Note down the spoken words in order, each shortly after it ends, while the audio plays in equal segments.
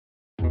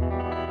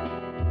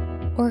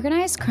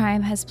Organized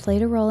crime has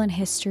played a role in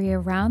history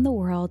around the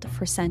world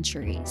for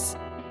centuries.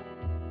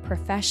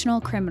 Professional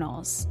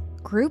criminals,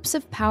 groups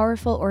of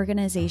powerful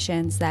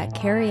organizations that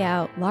carry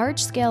out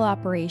large-scale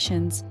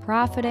operations,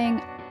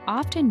 profiting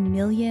often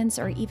millions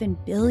or even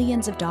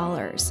billions of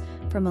dollars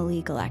from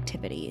illegal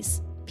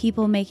activities.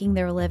 People making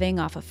their living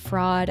off of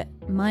fraud,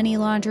 money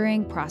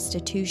laundering,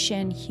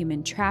 prostitution,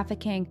 human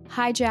trafficking,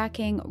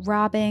 hijacking,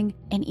 robbing,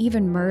 and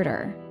even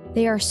murder.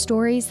 They are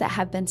stories that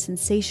have been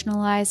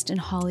sensationalized in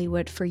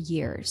Hollywood for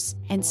years,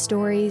 and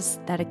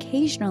stories that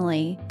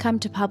occasionally come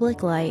to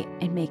public light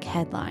and make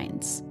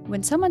headlines.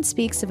 When someone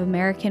speaks of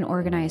American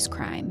organized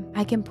crime,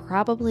 I can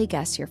probably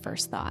guess your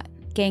first thought.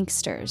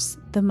 Gangsters,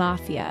 the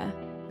mafia,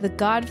 The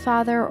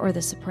Godfather or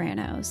The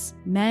Sopranos,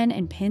 men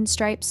in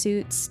pinstripe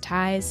suits,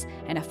 ties,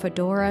 and a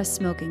fedora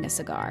smoking a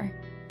cigar.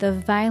 The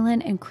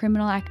violent and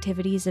criminal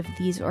activities of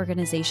these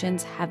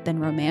organizations have been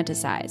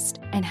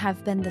romanticized and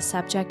have been the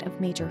subject of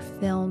major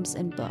films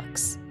and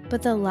books.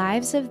 But the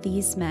lives of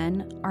these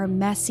men are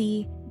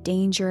messy,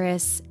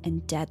 dangerous,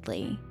 and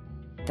deadly.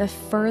 The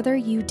further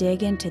you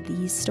dig into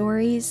these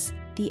stories,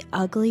 the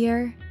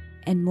uglier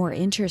and more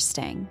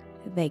interesting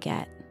they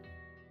get.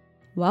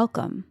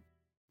 Welcome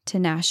to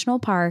National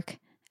Park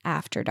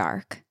After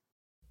Dark.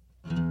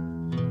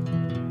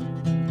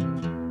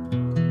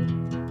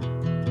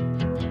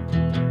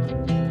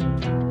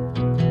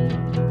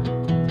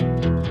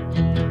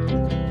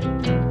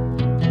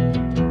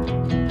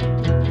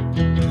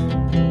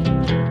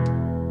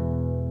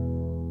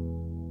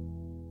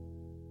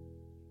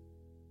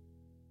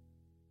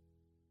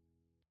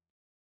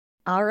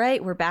 All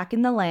right, we're back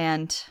in the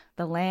land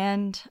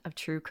of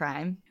true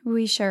crime.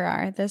 We sure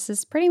are. This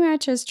is pretty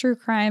much as true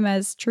crime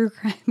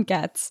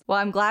gets. Well,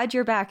 I'm glad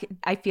you're back.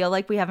 I feel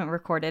like we haven't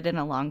recorded in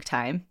a long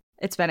time.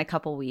 It's been a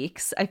couple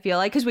weeks, I feel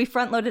like, because we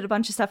front-loaded a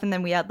bunch of stuff and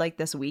then we had like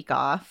this week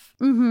off.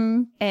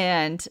 Mm-hmm.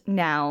 And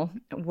now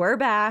we're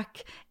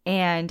back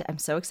and I'm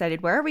so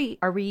excited. Where are we?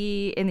 Are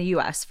we in the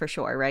U.S. for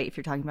sure, right? If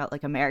you're talking about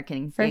like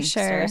American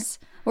gangsters.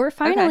 Sure. We're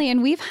finally,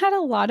 and we've had a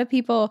lot of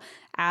people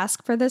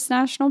ask for this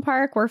national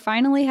park. We're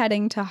finally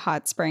heading to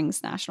Hot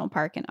Springs National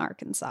Park in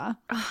Arkansas.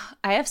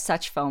 I have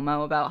such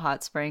FOMO about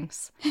Hot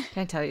Springs. Can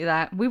I tell you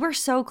that? We were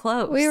so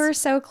close. We were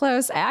so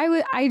close.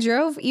 I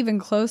drove even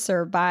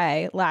closer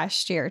by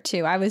last year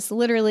too. I was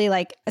literally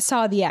like,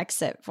 saw the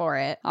exit for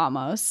it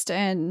almost.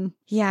 And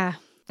yeah.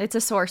 It's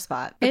a sore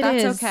spot, but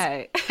that's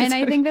okay. And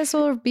I think this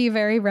will be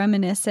very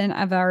reminiscent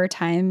of our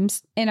time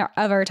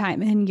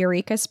in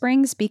Eureka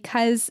Springs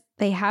because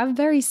they have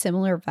very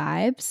similar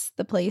vibes,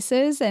 the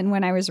places. And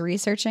when I was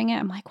researching it,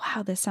 I'm like,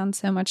 wow, this sounds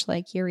so much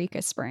like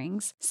Eureka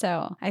Springs.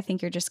 So I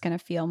think you're just going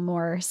to feel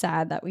more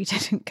sad that we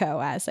didn't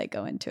go as I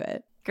go into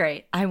it.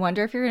 Great. I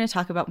wonder if you're going to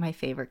talk about my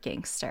favorite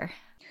gangster.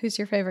 Who's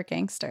your favorite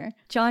gangster?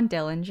 John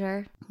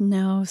Dillinger.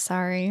 No,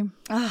 sorry.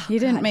 Oh, you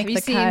didn't make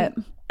the cut.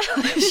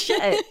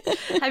 Shit.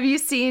 Have you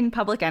seen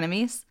Public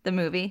Enemies, the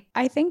movie?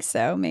 I think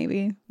so,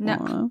 maybe.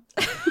 No.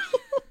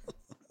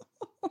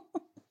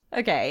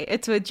 Okay,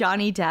 it's with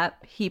Johnny Depp.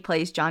 He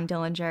plays John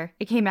Dillinger.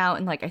 It came out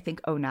in I think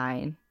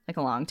 2009, like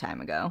a long time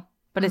ago.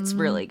 But it's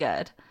really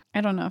good. I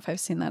don't know if I've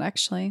seen that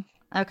actually.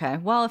 Okay,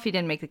 well, if he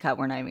didn't make the cut,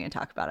 we're not even going to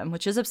talk about him,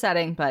 which is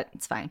upsetting, but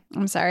it's fine.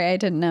 I'm sorry, I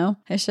didn't know.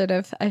 I should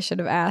have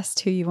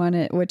asked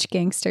which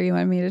gangster you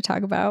wanted me to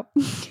talk about.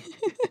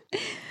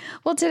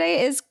 Well,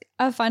 today is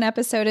a fun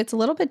episode. It's a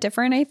little bit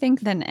different, I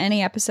think, than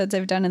any episodes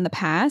I've done in the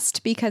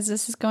past because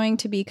this is going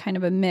to be kind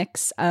of a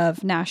mix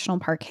of national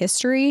park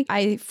history.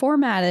 I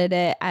formatted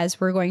it as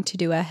we're going to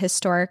do a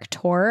historic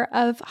tour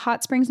of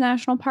Hot Springs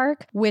National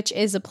Park, which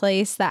is a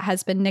place that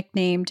has been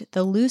nicknamed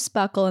the Loose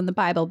Buckle in the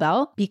Bible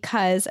Belt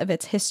because of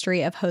its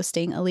history of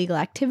hosting illegal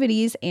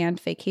activities and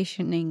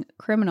vacationing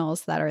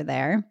criminals that are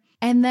there.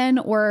 And then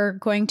we're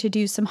going to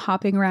do some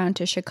hopping around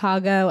to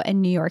Chicago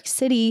and New York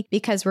City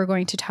because we're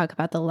going to talk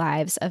about the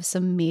lives of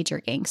some major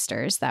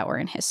gangsters that were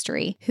in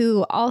history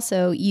who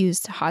also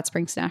used Hot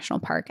Springs National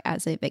Park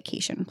as a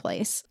vacation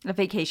place. A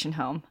vacation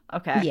home.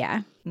 Okay.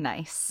 Yeah.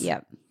 Nice.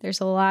 Yep. There's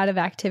a lot of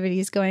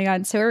activities going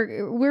on. So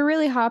we're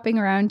really hopping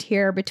around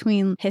here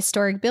between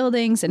historic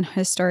buildings and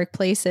historic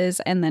places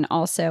and then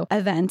also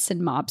events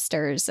and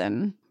mobsters.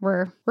 And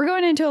we're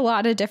going into a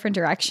lot of different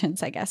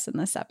directions, I guess, in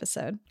this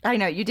episode. I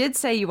know. You did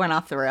say you went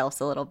off the rails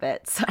a little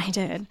bit. So. I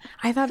did.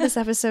 I thought this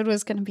episode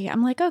was going to be,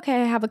 I'm like,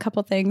 okay, I have a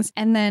couple things.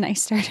 And then I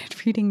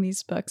started reading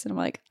these books and I'm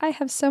like, I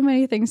have so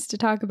many things to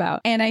talk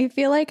about. And I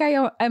feel like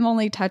I'm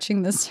only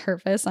touching the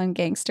surface on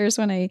gangsters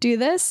when I do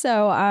this.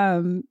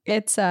 So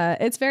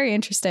it's very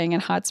interesting.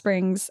 And Hot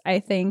Springs, I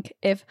think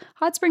if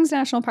Hot Springs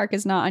National Park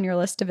is not on your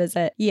list to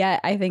visit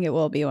yet, I think it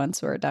will be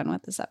once we're done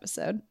with this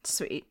episode.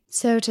 Sweet.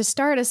 So to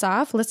start us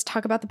off, let's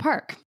talk about the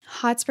park.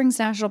 Hot Springs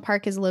National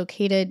Park is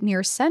located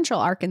near central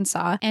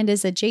Arkansas and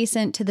is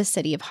adjacent to the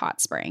city of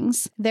Hot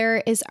Springs. There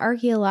is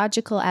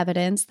archaeological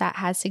evidence that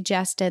has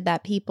suggested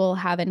that people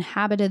have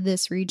inhabited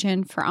this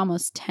region for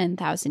almost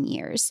 10,000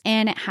 years,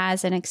 and it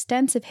has an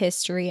extensive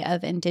history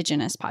of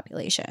indigenous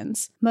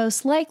populations.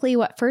 Most likely,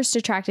 what first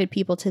attracted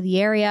people to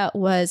the area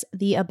was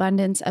the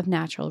abundance of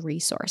natural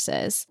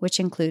resources, which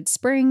include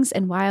springs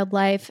and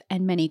wildlife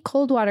and many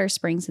cold water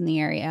springs in the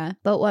area.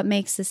 But what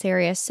makes this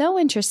area so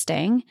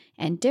interesting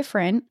and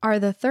different are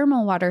the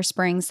thermal water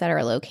springs that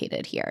are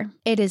located here.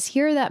 It is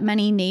here that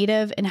many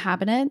native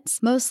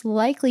inhabitants most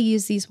likely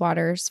used these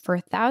waters for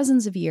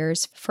thousands of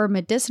years for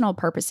medicinal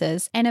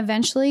purposes, and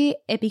eventually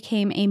it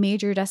became a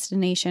major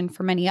destination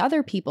for many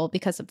other people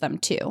because of them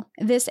too.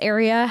 This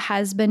area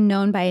has been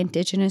known by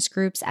indigenous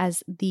groups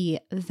as the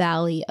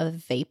Valley of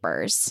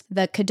Vapors.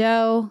 The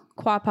Caddo,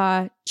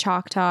 Quapaw,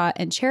 Choctaw,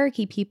 and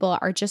Cherokee people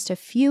are just a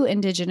few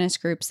indigenous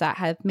groups that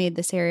have made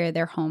this area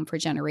their home for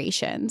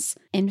generations.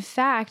 In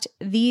fact,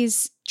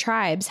 these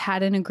tribes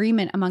had an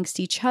agreement amongst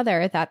each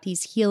other that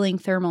these healing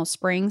thermal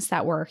springs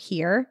that were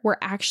here were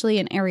actually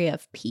an area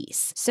of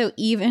peace. So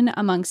even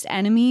amongst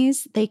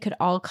enemies, they could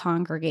all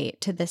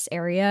congregate to this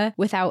area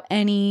without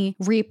any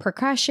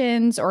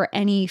repercussions or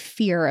any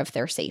fear of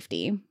their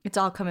safety. It's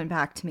all coming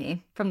back to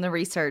me from the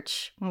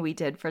research we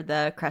did for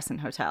the Crescent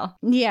Hotel.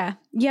 Yeah,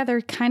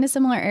 they're kind of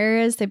similar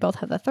areas. They both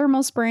have the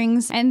thermal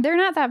springs, and they're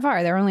not that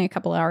far. They're only a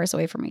couple hours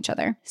away from each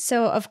other.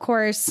 So, of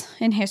course,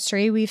 in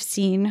history, we've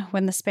seen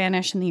when the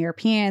Spanish and the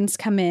Europeans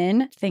come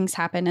in, things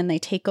happen and they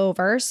take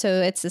over.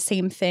 So it's the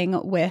same thing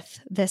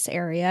with this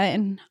area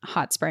in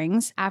Hot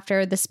Springs.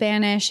 After the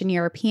Spanish and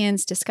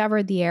Europeans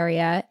discovered the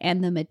area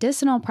and the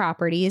medicinal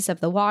properties of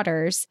the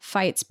waters,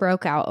 fights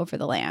broke out over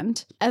the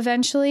land.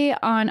 Eventually,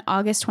 on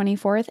August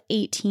 24th,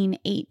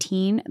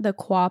 1818, the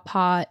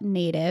Quapaw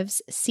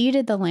natives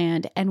ceded the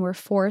land and were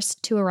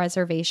forced to a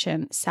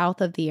reservation south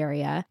of the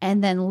area,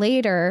 and then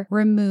later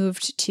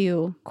removed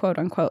to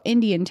quote-unquote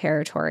Indian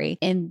territory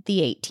in the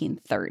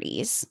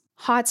 1830s.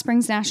 Hot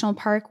Springs National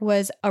Park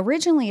was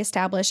originally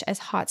established as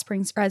Hot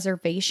Springs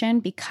Reservation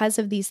because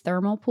of these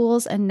thermal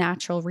pools and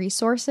natural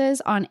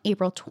resources on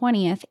April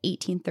 20th,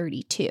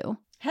 1832.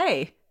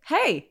 Hey.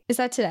 Is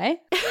that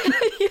today?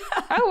 Yeah.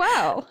 Oh,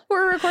 wow.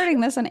 We're recording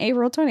this on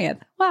April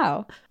 20th.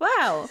 Wow.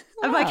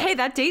 I'm like, hey,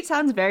 that date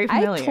sounds very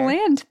familiar. I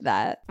planned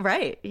that.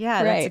 Right.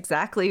 Yeah, that's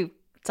exactly,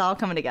 it's all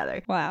coming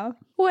together. Wow.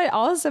 What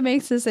also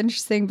makes this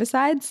interesting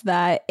besides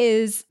that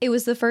is it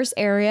was the first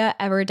area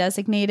ever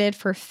designated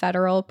for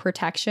federal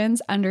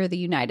protections under the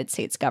United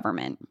States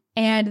government.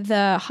 And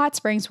the hot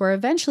springs were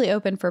eventually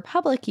opened for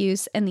public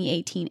use in the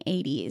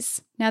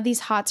 1880s. Now,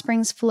 these hot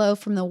springs flow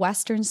from the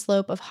western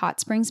slope of Hot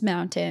Springs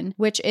Mountain,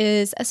 which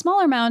is a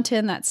smaller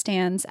mountain that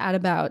stands at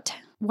about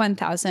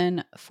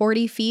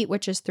 1,040 feet,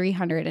 which is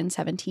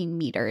 317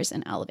 meters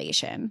in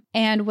elevation.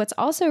 And what's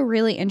also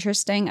really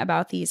interesting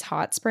about these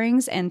hot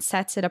springs and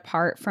sets it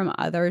apart from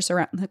others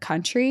around the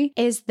country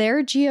is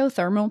their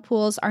geothermal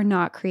pools are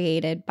not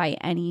created by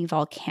any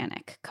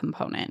volcanic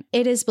component.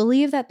 It is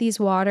believed that these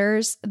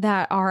waters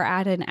that are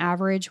at an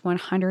average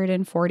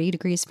 140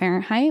 degrees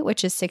Fahrenheit,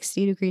 which is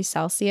 60 degrees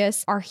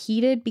Celsius, are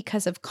heated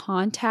because of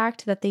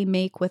contact that they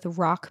make with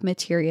rock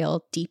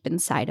material deep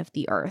inside of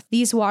the earth.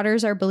 These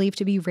waters are believed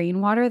to be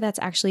rainwater that's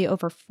actually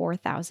over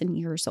 4,000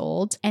 years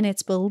old. And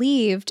it's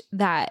believed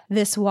that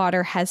this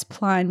water has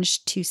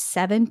plunged to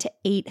 7,000 to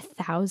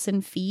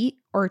 8,000 feet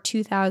or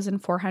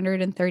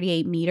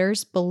 2,438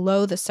 meters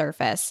below the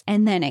surface.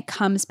 And then it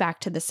comes back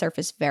to the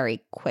surface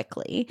very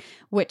quickly,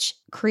 which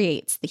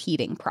creates the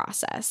heating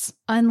process.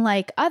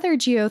 Unlike other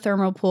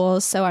geothermal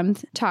pools, so I'm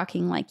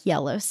talking like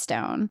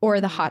Yellowstone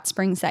or the hot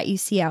springs that you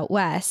see out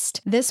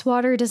west, this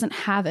water doesn't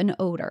have an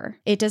odor.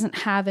 It doesn't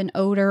have an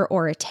odor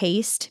or a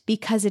taste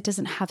because it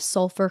doesn't have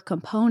sulfur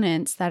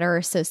components that are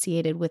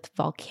associated with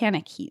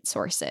volcanic heat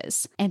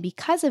sources. And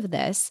because of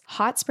this,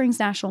 Hot Springs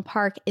National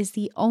Park is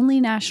the only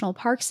national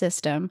park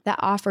system that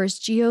offers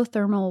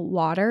geothermal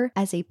water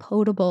as a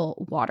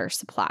potable water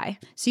supply.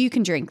 So you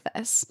can drink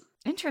this.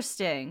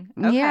 Interesting.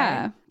 Okay.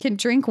 Yeah. Can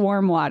drink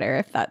warm water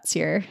if that's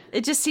your...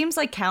 It just seems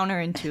like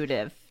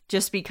counterintuitive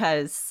just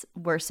because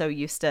we're so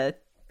used to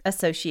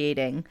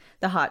associating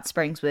the hot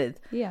springs with,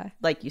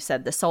 like you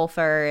said, the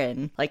sulfur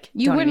and like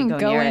you wouldn't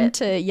go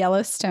into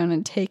Yellowstone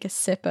and take a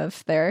sip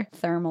of their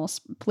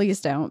thermals.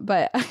 Please don't.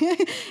 But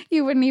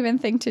you wouldn't even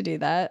think to do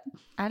that.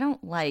 I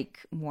don't like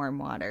warm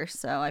water,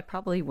 so I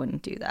probably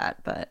wouldn't do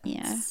that. But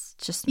yeah, it's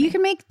just me. You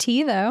can make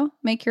tea though.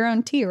 Make your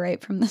own tea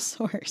right from the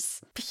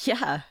source.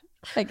 Yeah.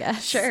 I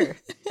guess. Sure.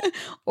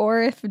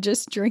 Or if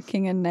just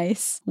drinking a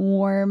nice,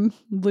 warm,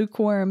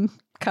 lukewarm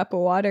cup of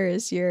water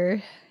is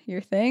your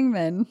thing,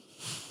 then...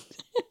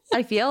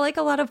 I feel like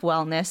a lot of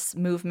wellness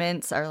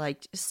movements are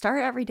like,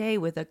 start every day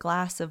with a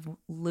glass of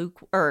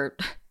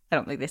I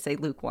don't think they say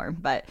lukewarm,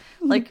 but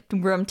like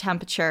room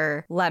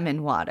temperature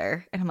lemon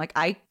water. And I'm like,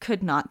 I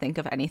could not think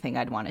of anything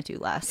I'd want to do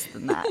less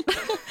than that.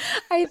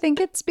 I think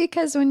it's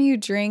because when you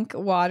drink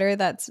water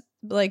that's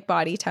like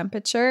body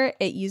temperature,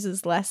 it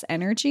uses less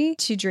energy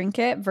to drink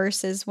it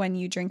versus when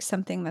you drink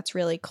something that's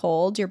really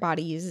cold, your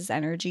body uses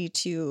energy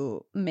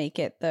to make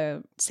it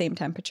the same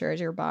temperature as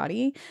your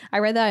body. I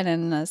read that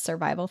in a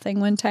survival thing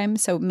one time,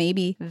 so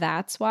maybe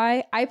that's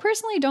why. I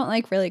personally don't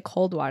like really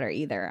cold water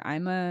either.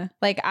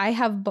 I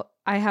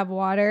have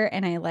water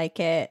and I like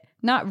it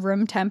not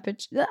room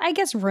temperature, I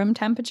guess room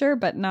temperature,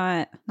 but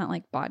not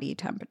like body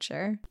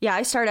temperature. Yeah,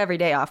 I start every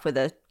day off with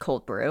a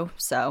cold brew,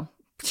 so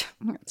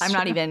I'm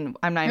not even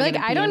like,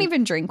 I don't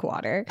even drink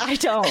water. I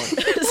don't.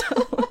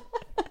 So.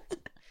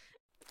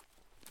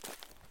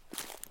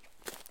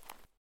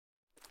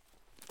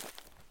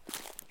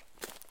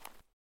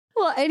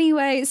 Well,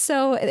 anyway,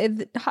 so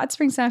Hot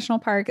Springs National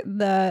Park,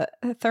 the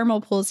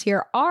thermal pools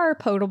here are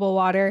potable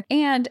water,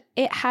 and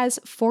it has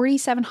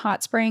 47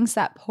 hot springs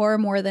that pour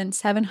more than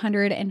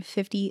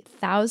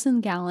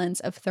 750,000 gallons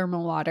of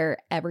thermal water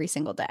every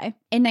single day.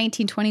 In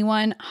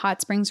 1921,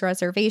 Hot Springs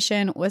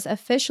Reservation was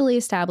officially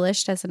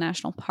established as a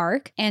national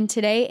park, and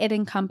today it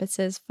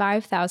encompasses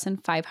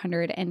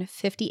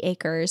 5,550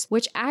 acres,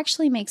 which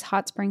actually makes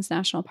Hot Springs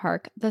National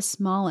Park the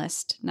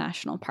smallest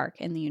national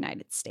park in the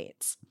United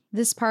States.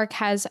 This park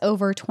has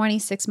over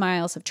 26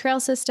 miles of trail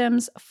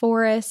systems,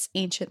 forests,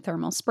 ancient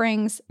thermal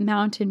springs,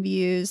 mountain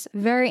views,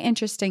 very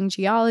interesting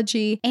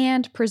geology,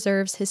 and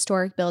preserves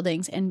historic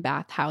buildings and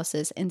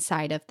bathhouses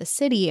inside of the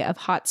city of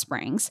Hot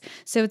Springs.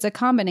 So it's a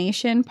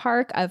combination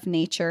park of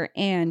nature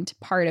and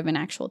part of an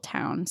actual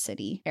town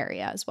city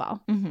area as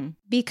well. Mm-hmm.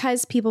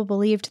 Because people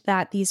believed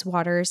that these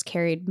waters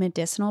carried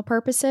medicinal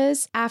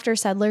purposes, after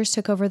settlers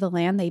took over the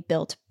land, they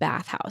built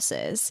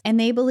bathhouses. And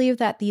they believed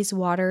that these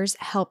waters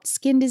helped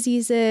skin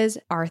diseases,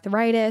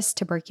 arthritis,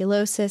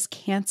 tuberculosis,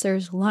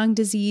 cancers, lung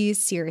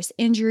disease, serious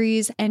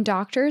injuries, and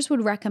doctors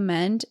would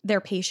recommend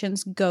their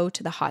patients go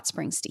to the hot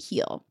springs to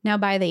heal. Now,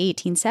 by the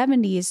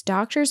 1870s,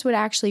 doctors would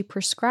actually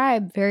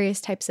prescribe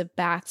various types of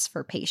baths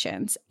for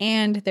patients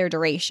and their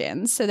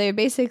durations. So they would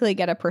basically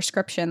get a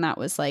prescription that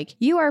was like,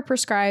 you are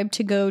prescribed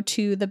to go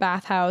to the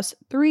bathhouse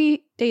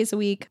 3 days a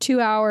week, 2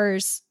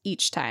 hours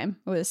each time.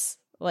 It was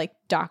like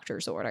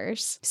doctor's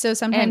orders. So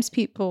sometimes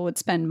people would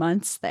spend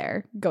months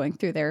there going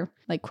through their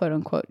like quote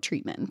unquote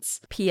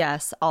treatments.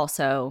 P.S.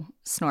 also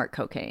snort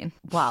cocaine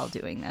while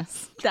doing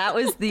this. That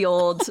was the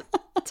old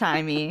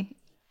timey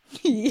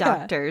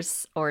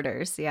doctor's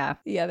orders. Yeah.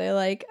 Yeah. They're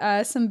like,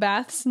 some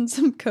baths and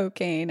some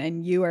cocaine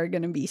and you are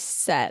going to be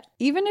set.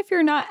 Even if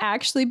you're not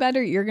actually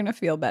better, you're going to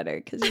feel better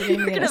because you're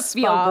going to be in a spa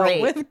feel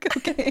great with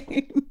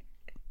cocaine.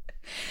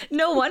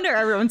 No wonder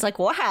everyone's like,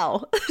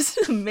 wow, this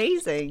is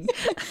amazing.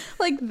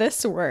 Like,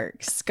 this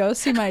works. Go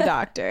see my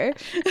doctor.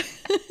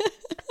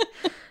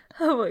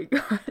 Oh my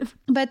God.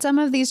 But some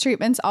of these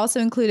treatments also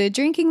included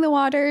drinking the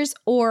waters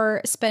or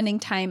spending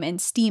time in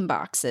steam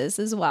boxes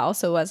as well.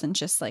 So it wasn't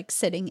just like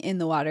sitting in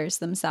the waters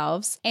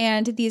themselves.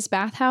 And these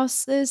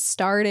bathhouses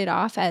started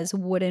off as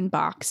wooden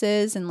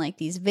boxes and like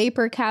these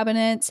vapor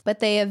cabinets,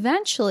 but they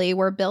eventually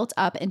were built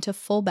up into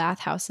full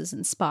bathhouses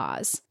and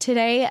spas.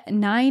 Today,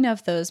 9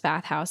 of those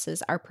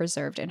bathhouses are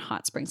preserved in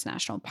Hot Springs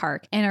National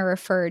Park and are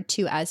referred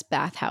to as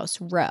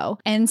Bathhouse Row.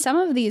 And some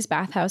of these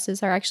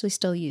bathhouses are actually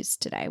still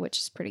used today, which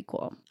is pretty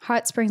cool.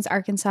 Hot Springs,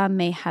 Arkansas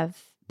may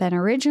have been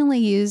originally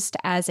used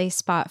as a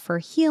spot for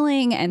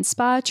healing and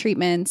spa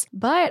treatments,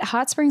 but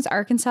Hot Springs,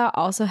 Arkansas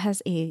also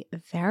has a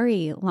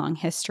very long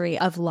history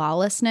of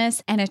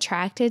lawlessness and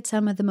attracted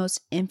some of the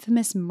most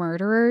infamous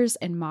murderers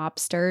and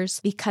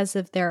mobsters because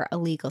of their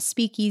illegal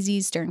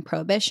speakeasies during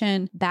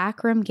Prohibition,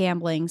 backroom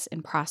gamblings,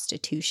 and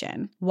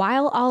prostitution.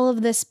 While all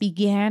of this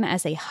began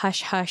as a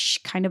hush-hush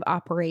kind of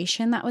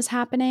operation that was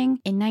happening,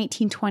 in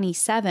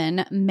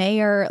 1927,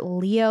 Mayor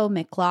Leo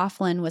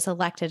McLaughlin was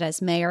elected as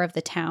mayor of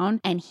the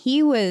town, and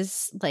he was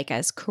like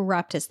as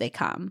corrupt as they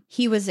come.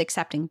 He was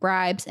accepting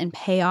bribes and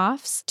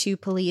payoffs to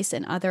police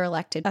and other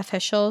elected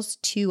officials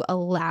to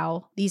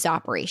allow these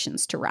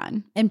operations to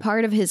run. And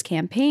part of his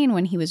campaign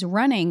when he was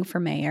running for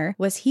mayor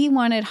was he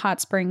wanted Hot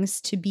Springs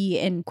to be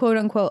in quote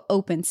unquote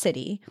open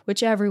city,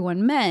 which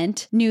everyone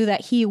knew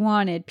that he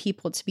wanted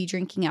people to be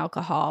drinking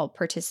alcohol,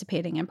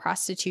 participating in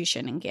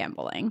prostitution and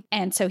gambling.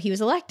 And so he was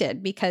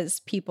elected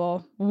because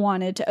people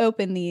wanted to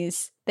open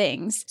these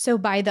things. So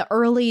by the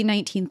early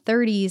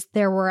 1930s,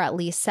 there were at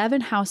least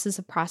 7 houses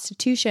of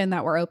prostitution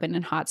that were open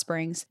in Hot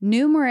Springs,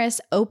 numerous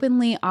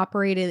openly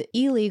operated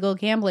illegal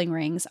gambling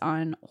rings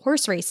on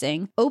horse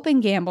racing,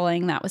 open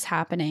gambling that was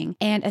happening,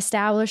 and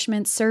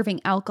establishments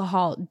serving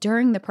alcohol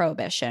during the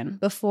Prohibition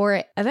before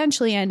it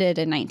eventually ended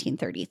in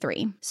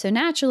 1933. So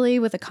naturally,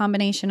 with a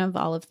combination of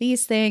all of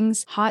these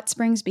things, Hot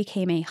Springs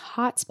became a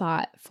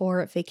hotspot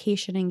for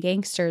vacationing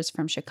gangsters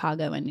from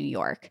Chicago and New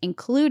York,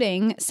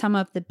 including some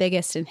of the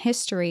biggest in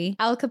history,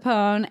 Al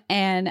Capone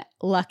and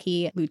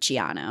Lucky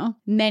Luciano.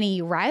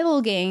 Many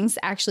rival gangs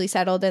actually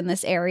settled in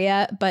this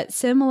area, but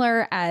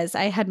similar as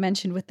I had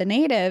mentioned with the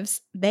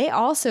natives, they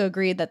also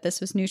agreed that this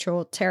was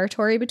neutral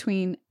territory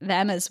between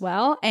them as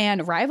well,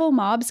 and rival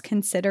mobs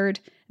considered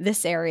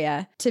this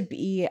area to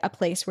be a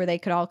place where they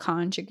could all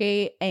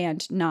congregate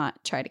and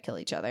not try to kill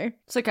each other.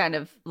 So kind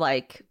of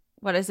like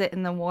what is it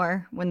in the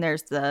war when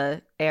there's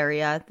the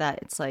area that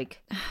it's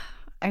like,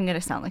 I'm going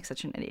to sound like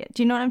such an idiot.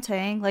 Do you know what I'm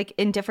saying? Like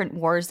in different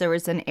wars, there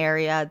was an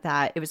area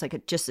that it was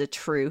like just a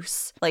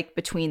truce, like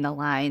between the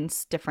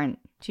lines, different.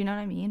 Do you know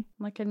what I mean?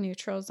 Like a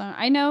neutral zone.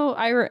 I know.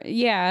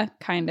 Yeah,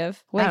 kind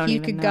of. I Like don't you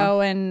even could know.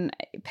 go and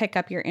pick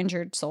up your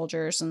injured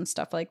soldiers and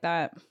stuff like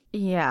that.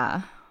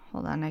 Yeah.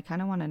 Hold on. I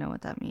kind of want to know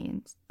what that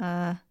means.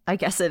 I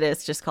guess it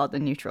is just called the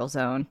neutral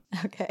zone.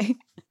 Okay.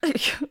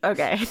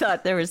 Okay. I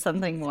thought there was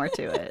something more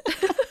to it.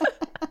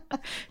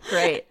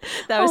 Great.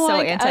 That was so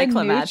like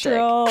anticlimactic. A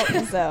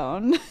neutral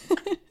zone.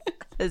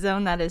 A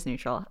zone that is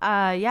neutral.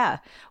 Yeah.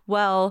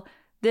 Well,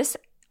 this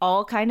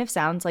all kind of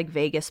sounds like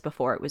Vegas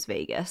before it was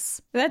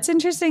Vegas. That's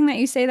interesting that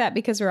you say that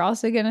because we're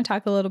also going to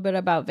talk a little bit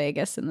about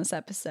Vegas in this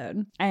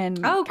episode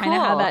and kind of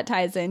how that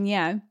ties in.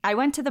 Yeah. I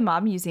went to the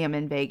Mob Museum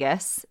in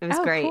Vegas. It was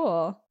great.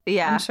 Cool.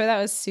 Yeah. I'm sure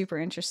that was super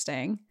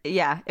interesting.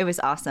 Yeah, it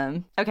was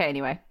awesome. Okay,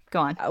 anyway,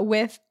 go on.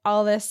 With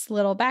all this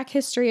little back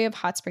history of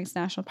Hot Springs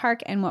National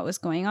Park and what was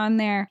going on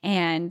there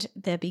and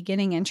the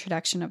beginning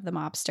introduction of the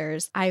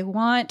mobsters, I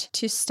want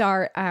to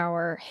start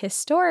our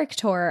historic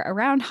tour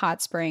around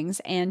Hot Springs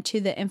and to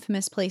the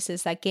infamous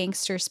places that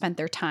gangsters spent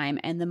their time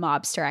and the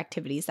mobster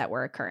activities that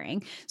were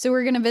occurring. So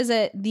we're going to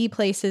visit the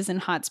places in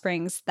Hot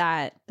Springs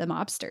that the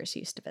mobsters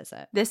used to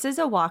visit. This is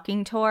a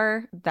walking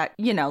tour that,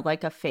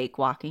 like a fake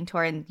walking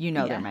tour, and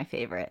they're my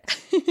favorite.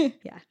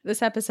 Yeah,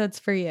 this episode's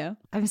for you.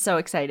 I'm so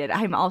excited.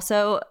 I'm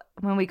also,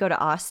 when we go to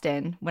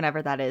Austin,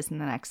 whenever that is in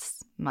the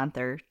next month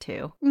or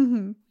two,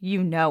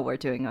 we're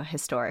doing a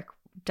historic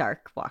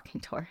dark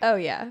walking tour. Oh,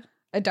 yeah.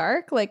 A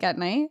dark, like at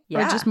night?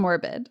 Yeah. Or just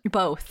morbid?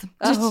 Both.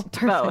 Oh,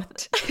 just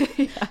both.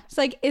 Yeah. It's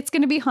like, it's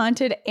going to be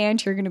haunted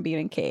and you're going to be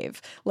in a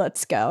cave.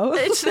 Let's go.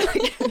 It's not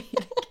going to be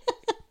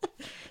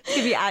It's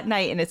going to be at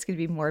night and it's going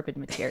to be morbid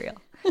material.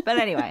 But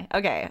anyway,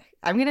 okay.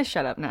 I'm going to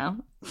shut up now.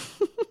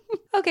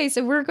 Okay,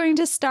 so we're going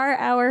to start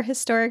our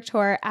historic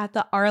tour at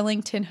the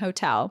Arlington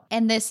Hotel.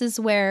 And this is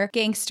where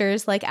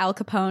gangsters like Al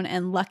Capone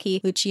and Lucky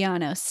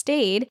Luciano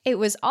stayed. It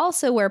was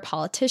also where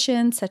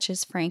politicians such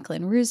as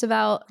Franklin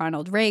Roosevelt,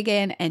 Ronald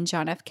Reagan, and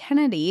John F.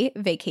 Kennedy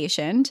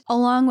vacationed,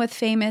 along with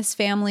famous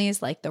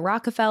families like the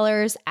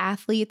Rockefellers,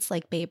 athletes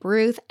like Babe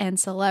Ruth, and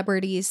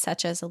celebrities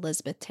such as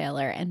Elizabeth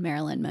Taylor and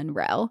Marilyn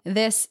Monroe.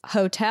 This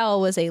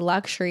hotel was a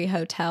luxury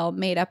hotel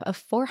made up of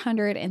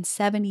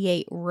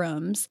 478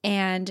 rooms,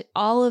 and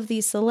all of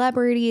these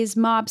celebrities,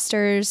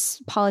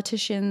 mobsters,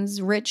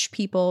 politicians, rich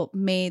people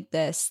made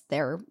this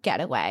their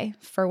getaway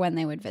for when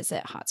they would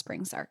visit Hot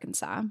Springs,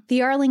 Arkansas.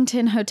 The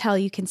Arlington Hotel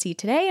you can see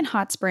today in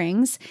Hot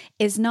Springs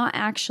is not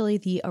actually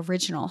the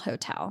original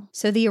hotel.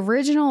 So the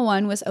original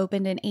one was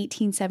opened in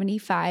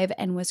 1875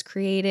 and was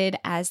created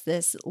as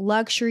this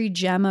luxury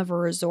gem of a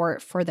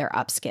resort for their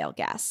upscale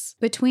guests.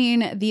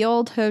 Between the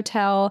old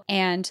hotel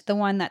and the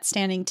one that's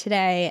standing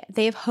today,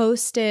 they've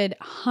hosted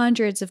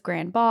hundreds of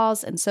grand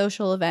balls and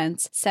social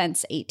events since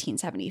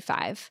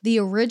 1875. The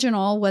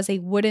original was a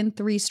wooden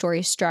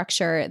 3-story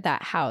structure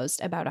that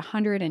housed about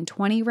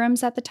 120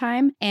 rooms at the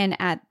time, and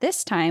at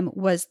this time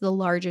was the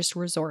largest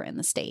resort in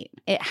the state.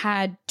 It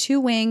had 2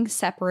 wings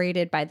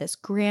separated by this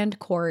grand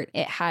court.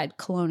 It had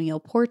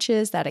colonial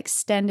porches that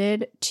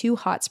extended to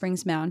Hot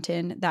Springs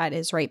Mountain that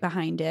is right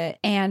behind it.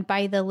 And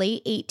by the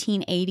late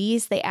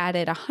 1880s, they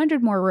added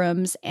 100 more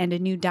rooms and a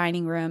new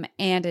dining room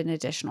and an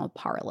additional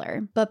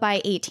parlor. But by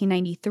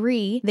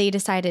 1893, they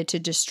decided to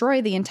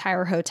destroy the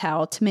entire hotel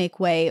to make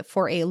way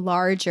for a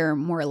larger,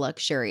 more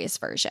luxurious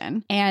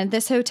version. And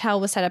this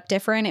hotel was set up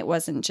different. It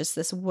wasn't just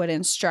this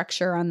wooden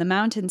structure on the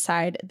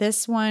mountainside.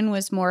 This one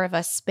was more of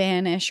a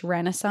Spanish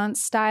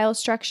Renaissance style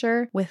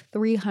structure with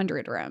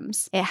 300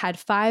 rooms. It had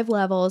 5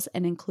 levels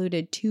and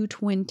included 2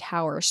 twin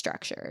tower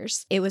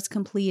structures. It was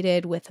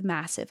completed with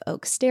massive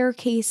oak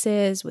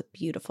staircases, with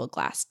beautiful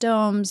glass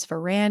domes,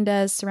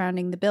 verandas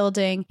surrounding the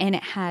building, and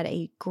it had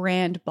a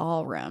grand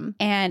ballroom.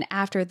 And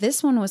after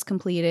this one was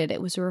completed,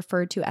 it was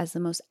referred to as the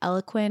most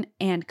eloquent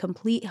and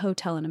complete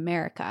hotel in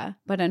America.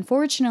 But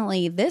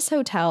unfortunately, this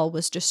hotel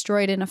was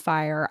destroyed in a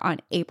fire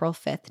on April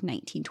 5th,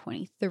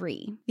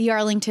 1923. The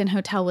Arlington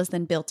Hotel was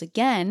then built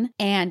again,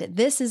 and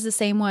this is the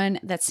same one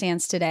that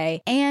stands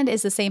today and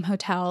is the same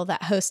hotel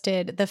that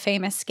hosted the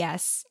famous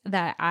guests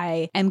that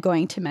I am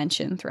going to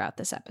mention throughout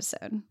this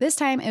episode. This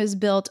time it was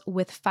built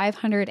with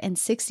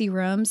 560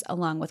 rooms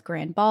along with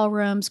grand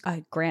ballrooms,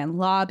 a grand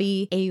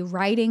lobby, a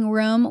writing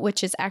room,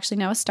 which is actually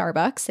now a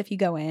Starbucks if you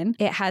go in.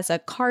 It has a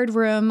card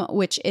room,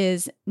 which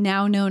is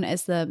now known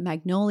as the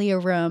Magnolia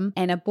Room,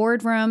 and a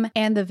boardroom,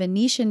 and the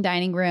Venetian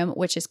dining room,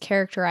 which is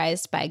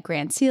characterized by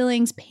grand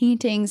ceilings,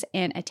 paintings,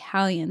 and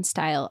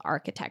Italian-style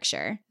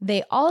architecture.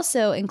 They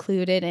also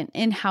included an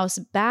in-house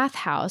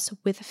bathhouse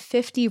with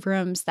 50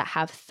 rooms that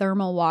have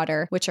thermal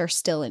water, which are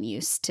still in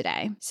use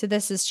today. So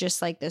this is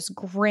just like this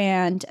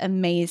grand,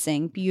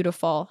 amazing,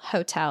 beautiful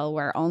hotel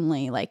where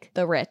only like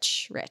the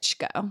rich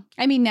go.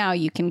 I mean, now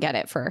you can get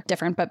it for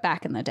different, but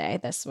back in the day,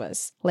 this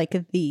was like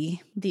the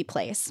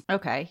place.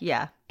 Okay,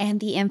 yeah. And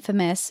the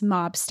infamous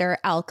mobster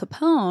Al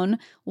Capone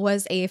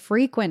was a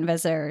frequent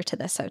visitor to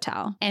this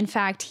hotel. In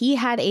fact, he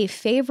had a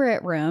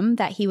favorite room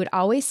that he would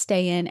always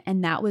stay in,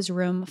 and that was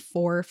room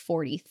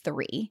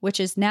 443, which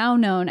is now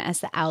known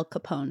as the Al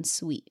Capone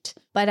Suite.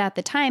 But at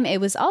the time, it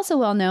was also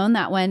well known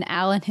that when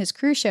Al and his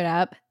crew showed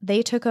up,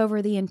 they took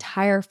over the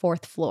entire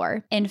 4th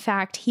floor. In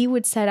fact, he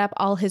would set up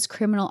all his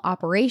criminal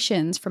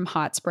operations from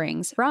Hot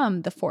Springs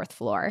from the 4th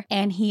floor.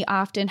 And he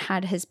often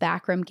had his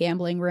backroom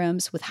gambling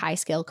rooms with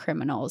high-scale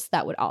criminals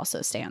that would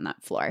also stay on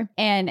that floor.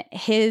 And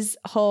his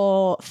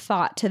whole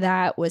thought to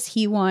that was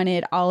he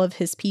wanted all of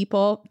his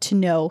people to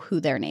know who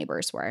their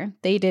neighbors were.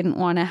 They didn't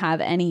want to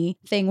have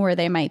anything where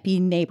they might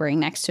be neighboring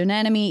next to an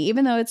enemy,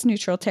 even though it's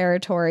neutral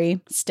territory.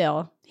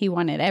 Still, he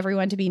wanted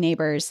everyone to be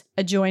neighbors,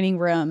 adjoining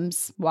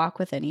rooms, walk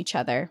within each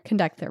other,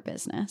 conduct their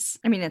business.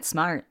 I mean, it's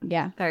smart.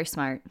 Yeah. Very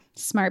smart.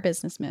 Smart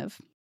business move.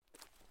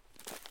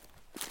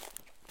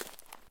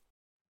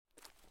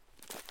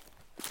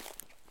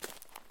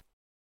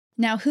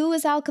 Now, who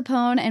was Al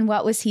Capone and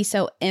what was he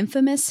so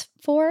infamous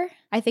for?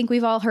 I think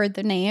we've all heard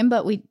the name,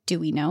 but do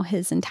we know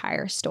his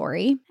entire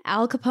story?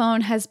 Al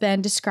Capone has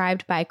been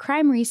described by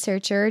crime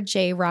researcher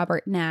J.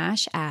 Robert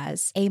Nash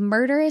as a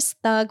murderous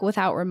thug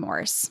without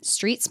remorse,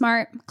 street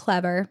smart,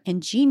 clever,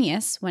 and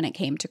genius when it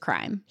came to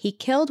crime. He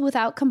killed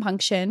without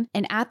compunction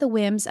and at the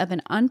whims of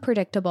an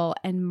unpredictable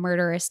and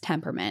murderous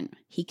temperament.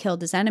 He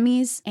killed his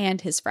enemies and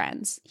his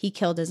friends. He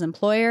killed his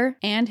employer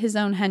and his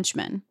own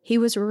henchmen. He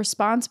was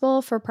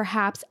responsible for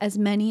perhaps as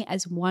many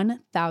as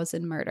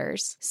 1,000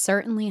 murders,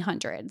 certainly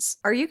hundreds.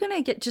 Are you going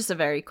to get just a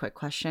very quick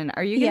question?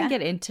 Are you going to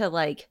get into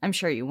I'm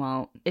sure you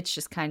won't. It's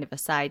just kind of a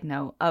side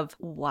note of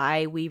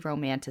why we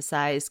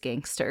romanticize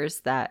gangsters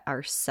that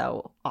are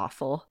so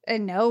awful.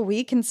 No,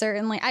 we can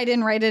certainly, I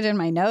didn't write it in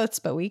my notes,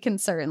 but we can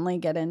certainly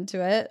get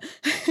into it.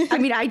 I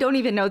mean, I don't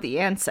even know the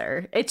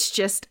answer. It's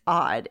just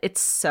odd. It's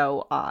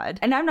so odd.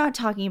 And I'm not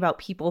talking about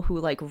people who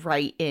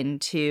write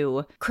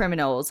into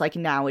criminals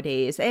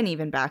nowadays and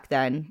even back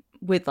then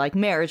with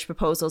marriage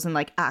proposals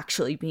and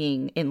actually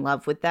being in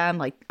love with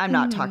them. I'm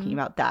not talking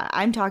about that.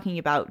 I'm talking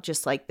about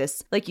just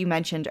this, like you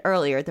mentioned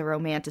earlier, the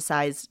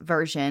romanticized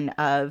version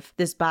of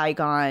this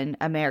bygone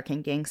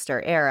American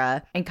gangster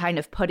era and kind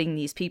of putting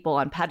these people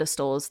on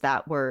pedestals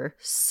that were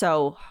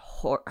so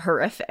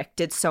horrific,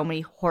 did so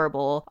many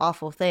horrible,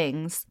 awful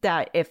things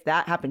that if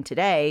that happened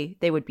today,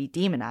 they would be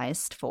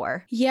demonized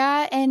for.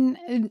 Yeah, and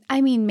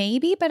I mean,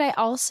 maybe, but I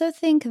also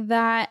think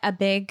that a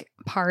big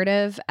part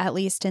of, at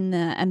least in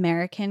the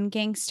American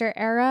gangster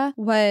era,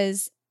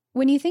 was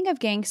when you think of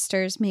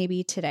gangsters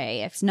maybe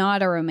today, it's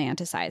not a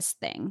romanticized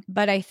thing.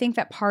 But I think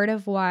that part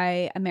of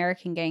why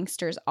American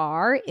gangsters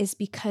is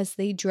because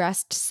they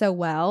dressed so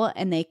well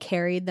and they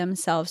carried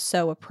themselves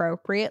so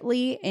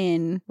appropriately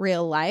in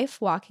real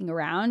life walking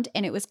around.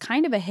 And it was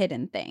kind of a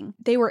hidden thing.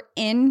 They were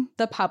in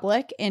the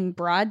public in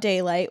broad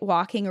daylight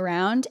walking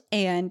around,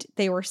 and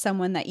they were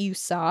someone that you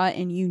saw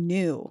and you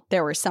knew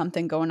there was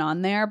something going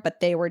on there,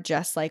 but they were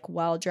just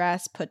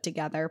well-dressed, put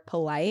together,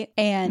 polite,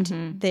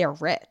 and they're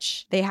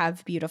rich. They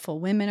have beautiful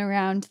women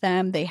around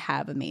them. They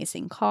have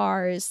amazing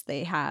cars.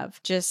 They have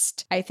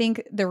I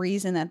think the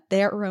reason that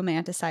they're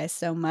romanticized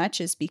so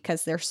much is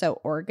because they're so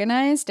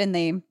organized and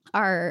they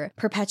are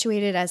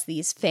perpetuated as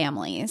these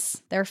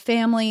families. They're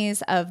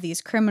families of these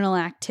criminal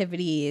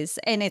activities,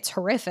 and it's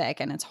horrific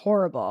and it's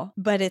horrible,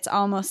 but it's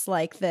almost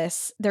like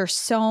this, there's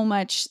so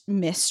much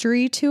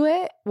mystery to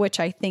it, which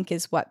I think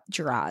is what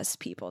draws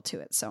people to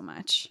it so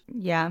much.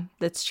 Yeah,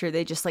 that's true.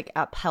 They just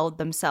upheld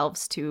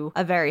themselves to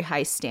a very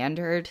high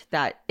standard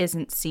that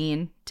isn't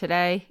seen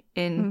today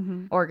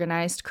in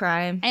organized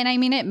crime. And I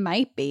mean, it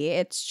might be,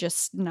 it's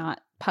just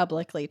not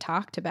publicly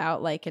talked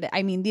about.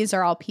 These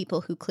are all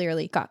people who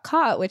clearly got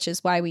caught, which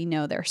is why we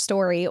know their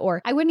story.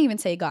 Or I wouldn't even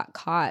say got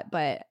caught,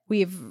 but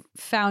we've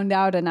found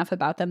out enough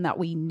about them that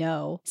we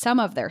know some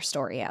of their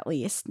story at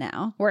least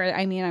now.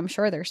 I'm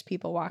sure there's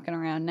people walking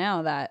around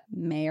now that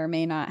may or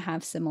may not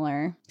have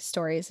similar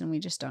stories and we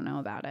just don't know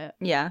about it.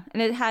 Yeah.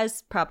 And it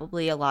has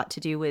probably a lot to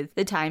do with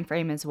the time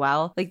frame as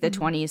well. The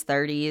 20s,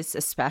 30s,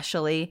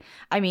 especially.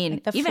 I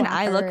mean, even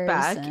I look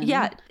back,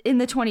 in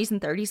the 20s and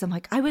 30s,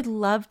 I'm I would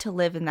love to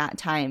live in that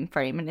time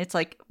frame. And it's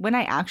when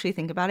I actually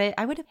think about it,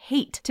 I would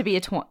hate to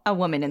be a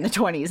woman in the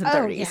 20s and 30s.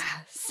 Oh, yeah.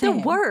 The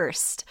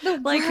worst.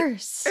 The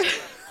worst.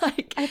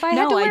 If I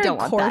had to wear a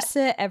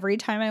corset every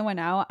time I went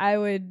out, I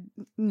would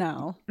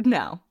no. Or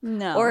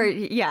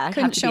have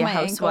to be a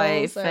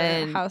housewife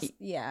and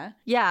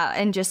yeah,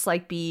 and just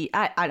be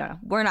I don't know.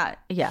 We're not.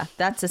 Yeah,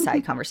 that's a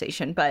side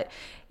conversation, but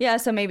yeah.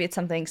 So maybe it's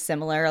something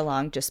similar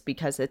along, just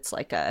because it's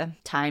a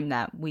time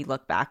that we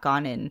look back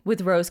on and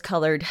with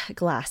rose-colored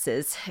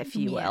glasses, if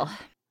you will.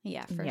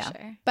 Yeah, for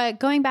sure. But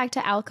going back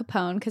to Al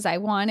Capone, because I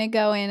want to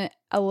go in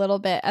a little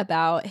bit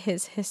about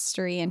his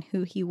history and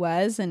who he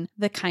was and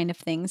the kind of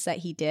things that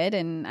he did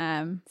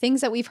and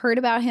things that we've heard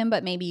about him,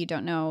 but maybe you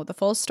don't know the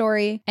full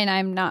story. And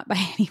I'm not by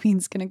any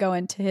means going to go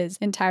into his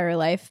entire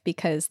life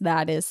because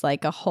that is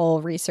like a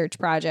whole research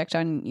project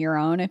on your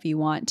own if you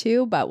want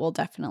to, but we'll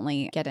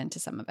definitely get into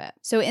some of it.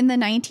 So in the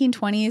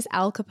 1920s,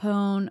 Al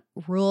Capone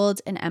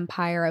ruled an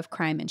empire of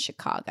crime in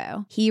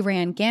Chicago. He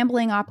ran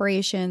gambling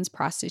operations,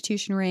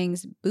 prostitution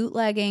rings,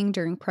 bootlegging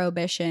during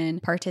Prohibition,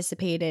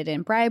 participated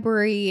in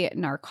bribery,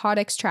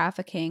 narcotics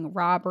trafficking,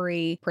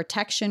 robbery,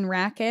 protection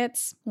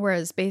rackets,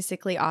 whereas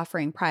basically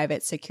offering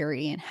private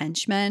security and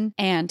henchmen,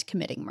 and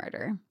committing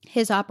murder.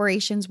 His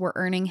operations were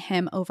earning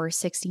him over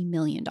 $60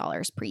 million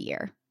per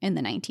year in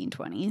the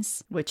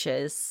 1920s. Which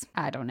is,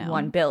 I don't know,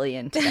 $1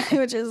 billion today.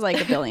 Which is like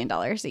 $1 billion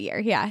a year.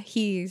 Yeah,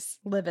 he's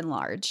living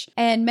large.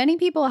 And many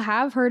people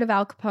have heard of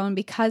Al Capone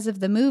because of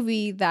the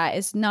movie that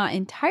is not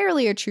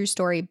entirely a true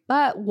story,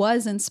 but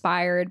was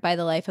inspired by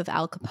the life of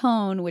Al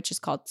Capone, which is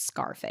called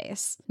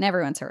Scarface. And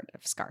everyone's heard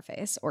of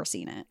Scarface or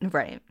seen it.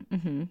 Right.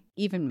 Mm-hmm.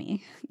 Even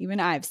me. Even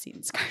I've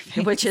seen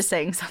Scarface. Which is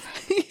saying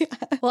something. Yeah.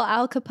 Well,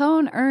 Al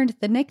Capone earned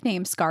the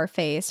nickname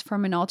Scarface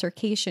from an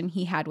altercation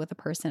he had with a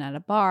person at a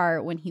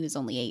bar when he was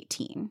only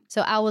 18.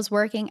 So Al was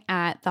working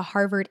at the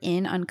Harvard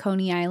Inn on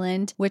Coney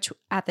Island, which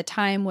at the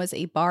time was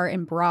a bar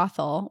and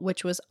brothel,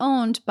 which was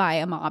owned by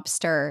a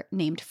mobster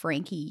named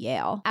Frankie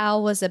Yale.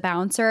 Al was a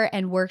bouncer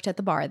and worked at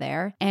the bar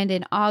there. And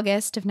in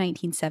August of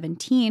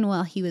 1917,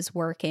 while he was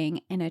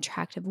working, an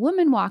attractive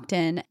woman walked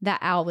in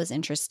that Al was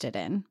interested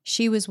in.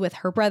 She was with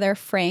her brother,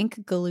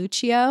 Frank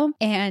Galluccio,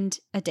 and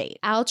a date.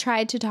 Al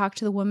tried to talk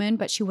to the woman,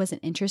 but she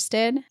wasn't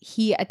interested.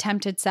 He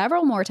attempted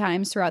several more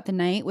times throughout the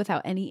night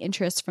without any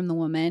interest from the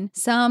woman.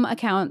 Some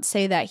accounts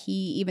say that he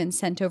even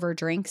sent over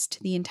drinks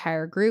to the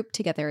entire group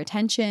to get their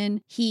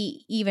attention.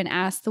 He even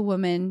asked the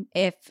woman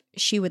if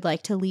she would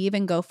like to leave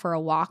and go for a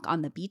walk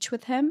on the beach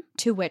with him,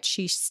 to which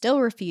she still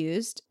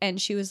refused.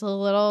 And she was a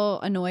little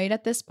annoyed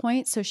at this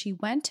point. So she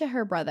went to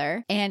her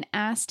brother and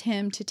asked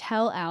him to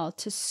tell Al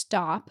to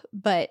stop,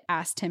 but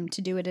asked him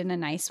to do it in a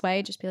nice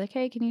way. Just be like,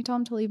 hey, can you tell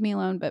him to leave me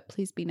alone, but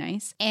please be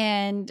nice.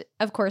 And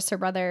of course, her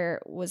brother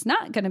was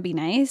not going to be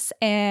nice.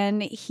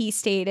 And he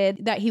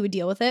stated that he would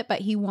deal with it,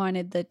 but he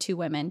wanted the two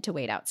women to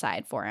wait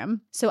outside for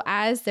him. So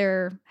as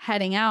they're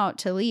heading out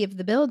to leave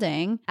the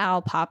building,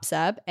 Al pops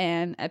up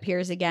and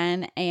appears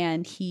again.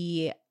 And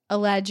he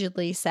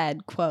allegedly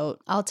said,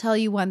 quote, "I'll tell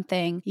you one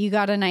thing, you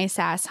got a nice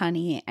ass,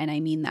 honey, and I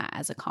mean that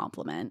as a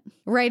compliment."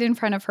 Right in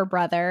front of her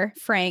brother,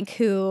 Frank,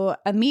 who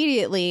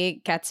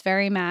immediately gets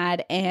very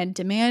mad and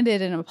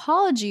demanded an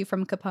apology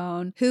from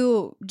Capone,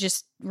 who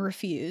just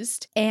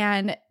refused.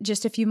 And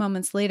just a few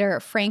moments later,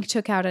 Frank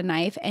took out a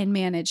knife and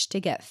managed to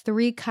get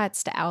 3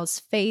 cuts to Al's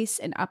face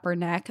and upper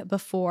neck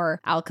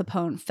before Al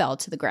Capone fell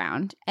to the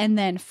ground. And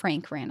then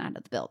Frank ran out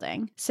of the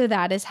building. So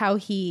that is how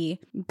he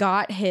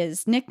got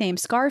his nickname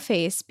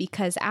Scarface,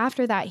 because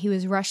after that, he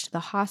was rushed to the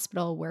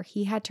hospital where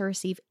he had to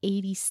receive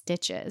 80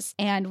 stitches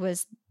and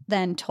was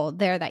then told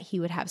there that he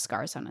would have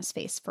scars on his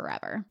face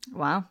forever.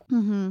 Wow.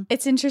 Mm-hmm.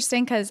 It's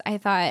interesting because I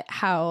thought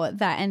how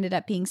that ended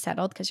up being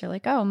settled, because you're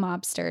like, oh,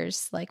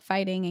 mobsters like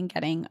fighting and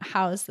getting,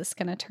 how is this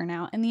going to turn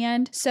out in the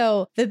end?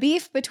 So the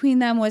beef between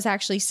them was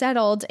actually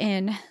settled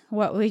in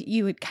what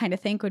you would kind of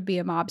think would be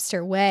a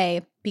mobster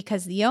way,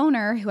 because the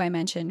owner, who I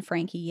mentioned,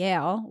 Frankie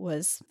Yale,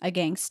 was a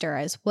gangster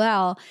as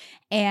well.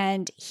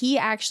 And he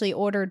actually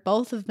ordered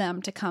both of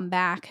them to come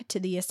back to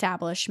the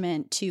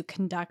establishment to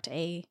conduct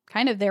a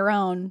kind of their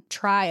own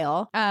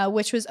trial,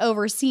 which was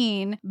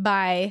overseen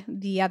by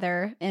the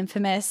other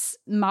infamous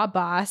mob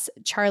boss,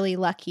 Charlie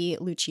Lucky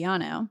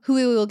Luciano, who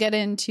we will get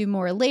into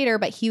more later,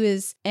 but he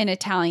was an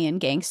Italian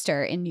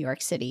gangster in New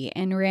York City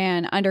and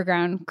ran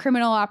underground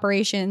criminal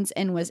operations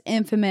and was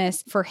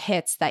infamous for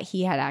hits that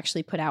he had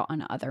actually put out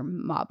on other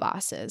mob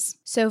bosses.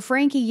 So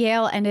Frankie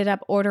Yale ended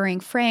up ordering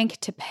Frank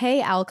to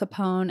pay Al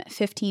Capone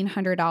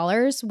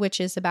 $1,500,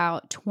 which is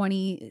about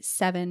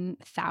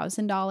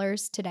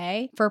 $27,000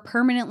 today, for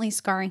permanently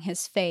scarring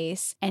his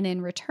face. And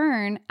in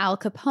return, Al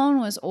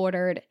Capone was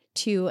ordered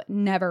to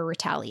never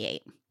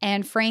retaliate.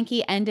 And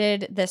Frankie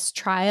ended this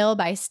trial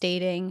by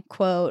stating,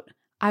 quote,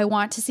 "I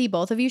want to see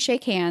both of you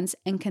shake hands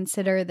and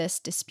consider this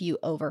dispute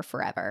over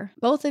forever.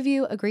 Both of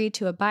you agreed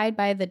to abide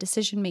by the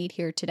decision made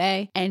here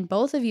today, and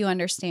both of you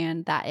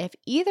understand that if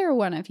either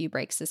one of you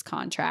breaks this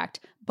contract,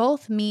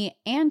 both me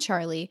and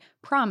Charlie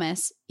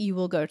promise you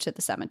will go to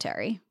the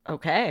cemetery."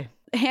 Okay.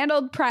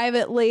 Handled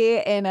privately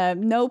in a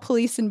no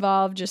police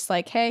involved, just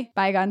like, hey,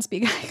 bygones be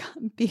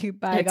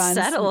bygones. It's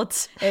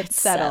settled.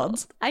 It's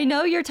settled. I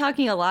know you're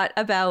talking a lot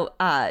about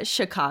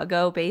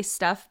Chicago-based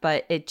stuff,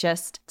 but it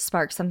just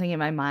sparked something in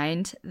my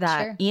mind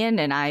that Sure. Ian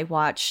and I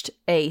watched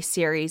a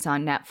series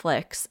on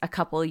Netflix a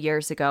couple of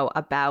years ago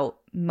about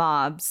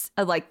mobs,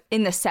 like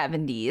in the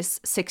 60s,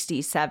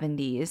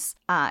 70s,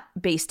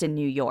 based in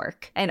New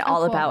York, and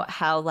all cool. about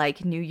how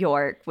like New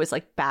York was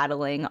like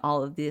battling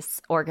all of this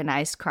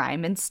organized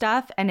crime and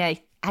stuff. And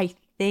I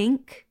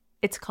think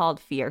It's called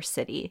Fear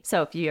City.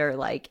 So if you're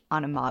like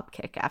on a mob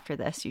kick after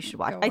this, you should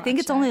watch. Go I think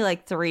watch it's it. only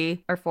like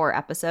 3 or 4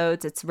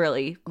 episodes. It's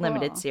really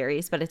limited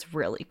series, but it's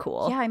really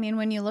cool. Yeah, I mean,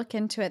 when you look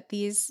into it,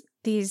 these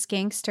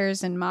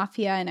gangsters and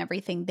mafia and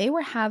everything, they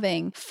were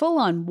having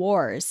full-on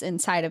wars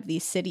inside of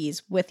these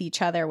cities with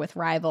each other, with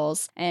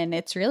rivals. And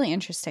it's really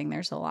interesting.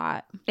 There's a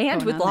lot.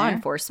 And with going on law there.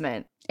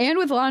 enforcement. And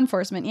with law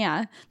enforcement,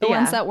 yeah. The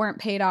ones that weren't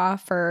paid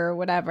off or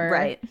whatever.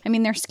 Right. I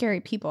mean, they're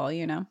scary people,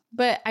 you know.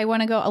 But I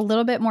want to go a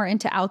little bit more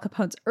into Al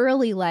Capone's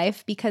early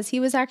life because he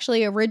was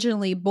actually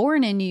originally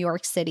born in New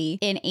York City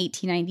in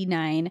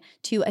 1899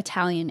 to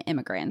Italian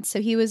immigrants.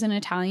 So he was an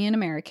Italian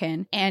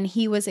American, and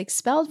he was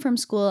expelled from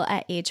school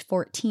at age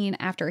 14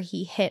 after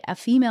he hit a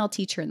female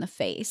teacher in the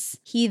face.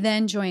 He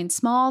then joined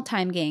small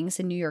time gangs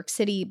in New York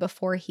City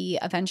before he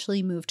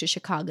eventually moved to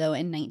Chicago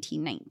in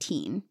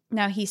 1919.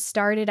 Now, he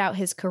started out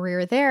his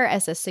career there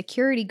as a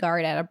security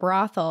guard at a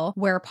brothel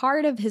where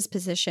part of his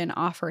position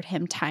offered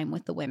him time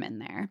with the women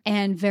there.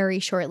 And very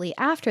shortly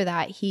after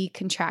that, he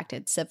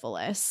contracted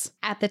syphilis.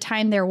 At the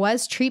time, there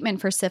was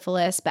treatment for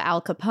syphilis, but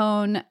Al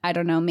Capone, I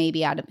don't know,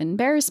 maybe out of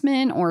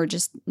embarrassment or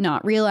just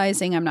not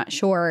realizing, I'm not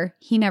sure,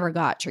 he never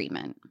got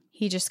treatment.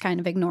 He just kind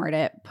of ignored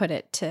it, put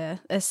it to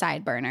a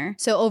side burner.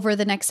 So over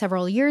the next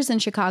several years in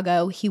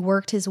Chicago, he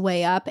worked his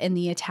way up in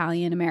the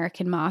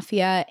Italian-American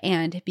mafia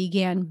and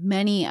began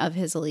many of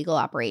his illegal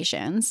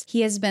operations.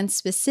 He has been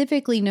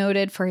specifically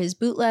noted for his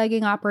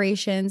bootlegging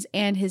operations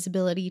and his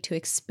ability to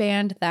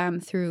expand them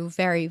through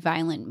very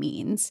violent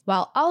means,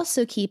 while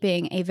also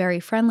keeping a very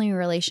friendly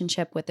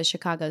relationship with the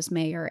Chicago's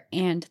mayor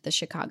and the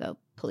Chicago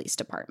Police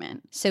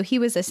Department. So he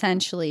was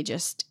essentially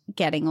just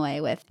getting away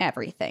with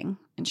everything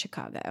in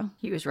Chicago.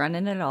 He was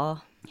running it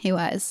all. He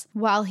was.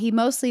 While he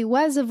mostly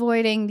was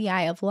avoiding the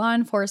eye of law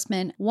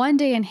enforcement, one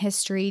day in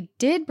history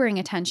did bring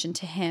attention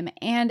to him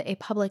and a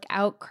public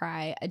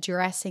outcry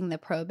addressing the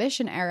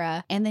Prohibition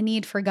era and the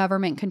need for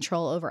government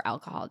control over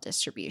alcohol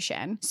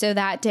distribution. So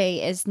that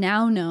day is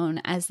now known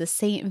as the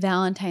St.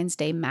 Valentine's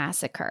Day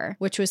Massacre,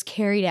 which was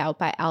carried out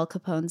by Al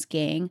Capone's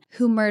gang,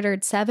 who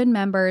murdered 7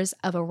 members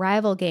of a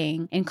rival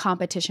gang in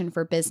competition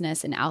for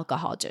business and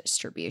alcohol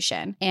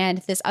distribution. And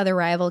this other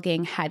rival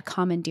gang had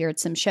commandeered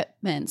some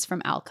shipments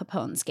from Al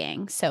Capone's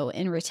gang. So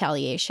in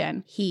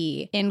retaliation,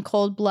 he, in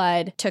cold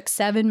blood, took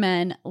 7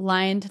 men,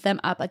 lined them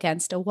up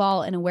against a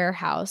wall in a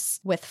warehouse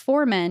with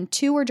 4 men,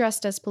 2 were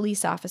dressed as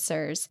police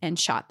officers, and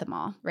shot them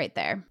all right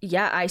there.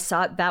 Yeah, I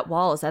saw that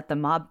wall is at the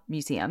mob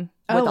museum.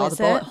 With all the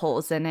bullet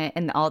holes in it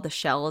and all the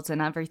shells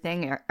and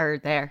everything are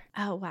there.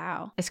 Oh,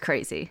 wow. It's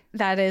crazy.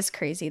 That is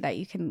crazy that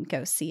you can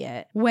go see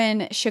it.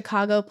 When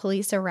Chicago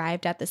police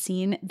arrived at the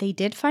scene, they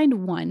did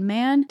find one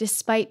man,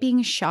 despite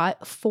being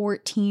shot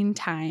 14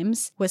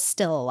 times, was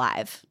still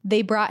alive.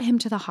 They brought him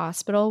to the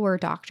hospital where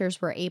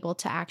doctors were able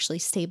to actually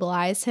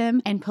stabilize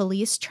him, and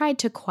police tried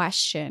to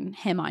question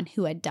him on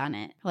who had done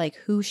it. Like,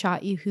 who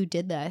shot you? Who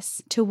did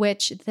this? To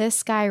which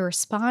this guy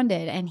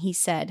responded and he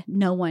said,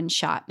 "No one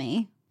shot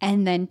me."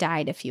 And then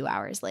died a few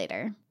hours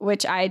later,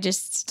 which I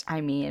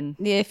mean,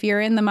 if you're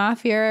in the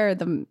mafia or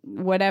the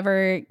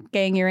whatever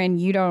gang you're in,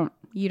 you don't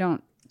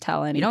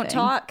tell anything. You don't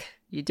talk.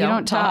 You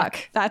don't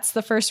talk. That's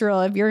the first rule.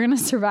 If you're going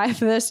to survive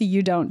this,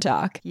 you don't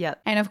talk.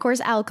 Yep. And of course,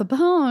 Al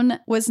Capone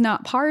was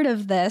not part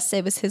of this.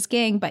 It was his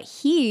gang, but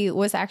he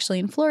was actually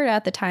in Florida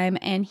at the time,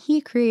 and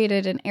he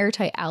created an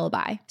airtight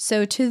alibi.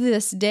 So to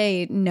this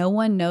day, no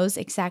one knows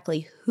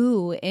exactly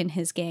who in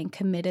his gang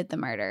committed the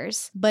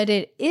murders. But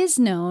it is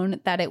known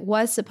that it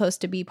was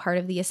supposed to be part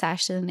of the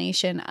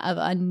assassination of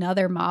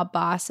another mob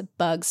boss,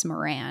 Bugs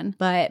Moran.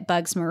 But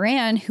Bugs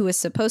Moran, who was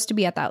supposed to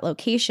be at that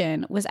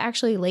location, was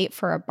actually late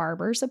for a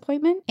barber's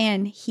appointment.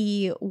 And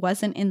he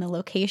wasn't in the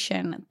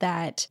location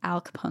that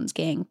Al Capone's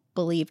gang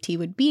believed he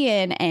would be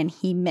in, and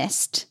he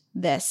missed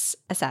this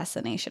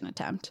assassination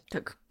attempt.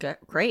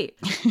 Great.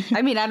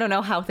 I mean, I don't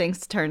know how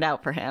things turned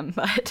out for him,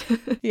 but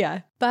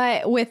yeah.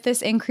 But with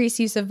this increased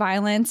use of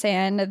violence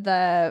and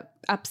the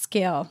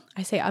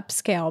I say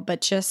upscale,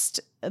 but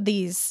just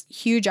these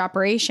huge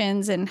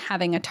operations and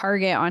having a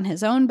target on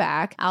his own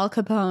back, Al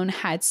Capone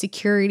had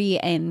security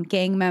and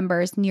gang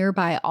members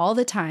nearby all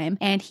the time,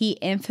 and he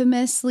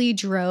infamously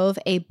drove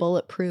a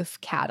bulletproof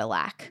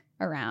Cadillac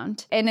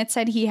around. And it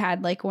said he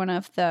had like one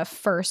of the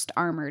first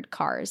armored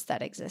cars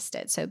that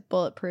existed. So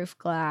bulletproof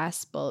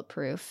glass,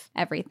 bulletproof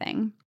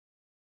everything.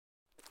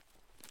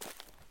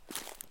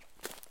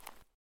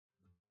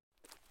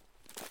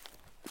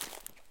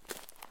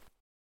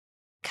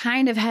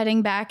 Kind of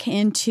heading back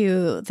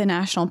into the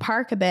national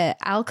park a bit,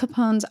 Al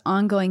Capone's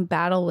ongoing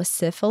battle with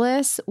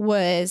syphilis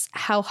was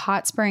how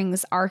Hot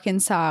Springs,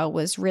 Arkansas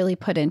was really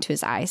put into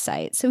his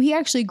eyesight. So he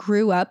actually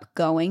grew up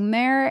going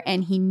there,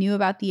 and he knew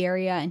about the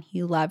area and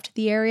he loved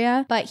the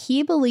area. But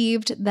he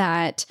believed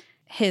that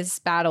his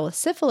battle with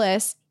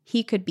syphilis,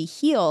 he could be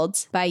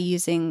healed by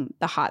using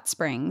the hot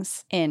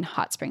springs in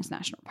Hot Springs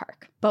National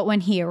Park. But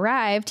when he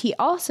arrived, he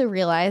also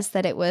realized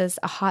that it was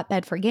a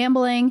hotbed for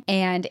gambling,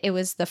 and it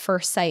was the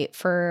first site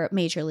for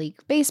Major League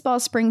Baseball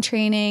spring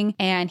training,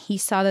 and he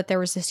saw that there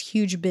was this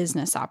huge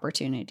business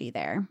opportunity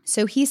there.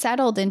 So he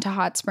settled into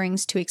Hot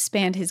Springs to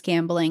expand his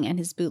gambling and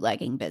his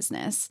bootlegging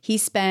business. He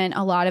spent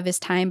a lot of his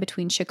time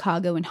between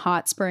Chicago and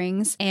Hot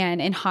Springs, and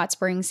in Hot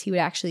Springs, he would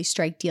actually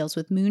strike deals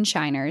with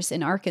moonshiners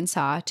in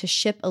Arkansas to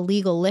ship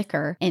illegal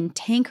liquor in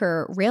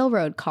tanker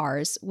railroad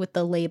cars with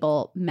the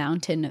label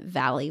Mountain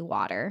Valley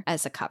Water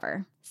as a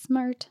cover.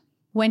 Smart.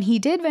 When he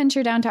did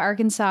venture down to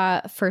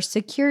Arkansas for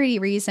security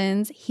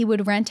reasons, he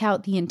would rent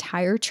out the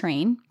entire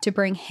train to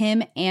bring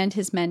him and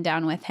his men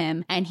down with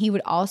him, and he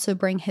would also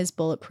bring his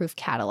bulletproof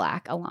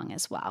Cadillac along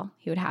as well.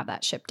 He would have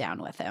that shipped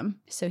down with him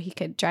so he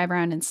could drive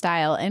around in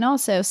style and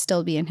also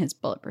still be in his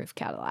bulletproof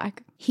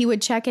Cadillac. He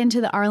would check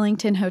into the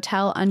Arlington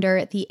Hotel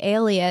under the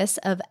alias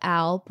of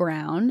Al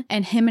Brown,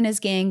 and him and his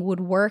gang would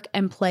work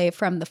and play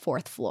from the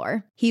 4th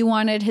floor. He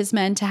wanted his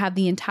men to have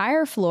the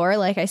entire floor,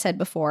 like I said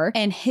before,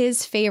 and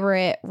his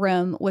favorite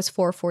room was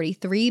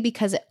 443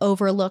 because it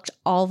overlooked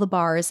all the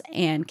bars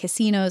and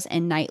casinos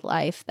and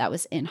nightlife that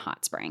was in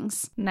Hot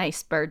Springs.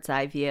 Nice bird's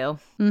eye view.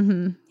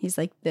 He's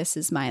like, this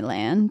is my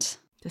land.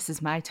 This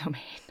is my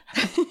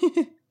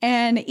domain.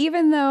 And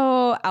even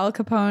though Al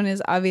Capone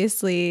is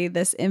obviously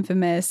this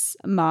infamous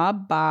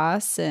mob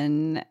boss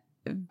and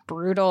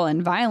brutal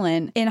and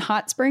violent, in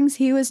Hot Springs,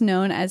 he was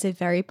known as a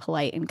very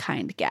polite and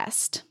kind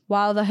guest.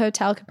 While the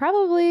hotel could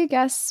probably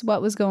guess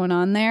what was going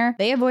on there,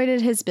 they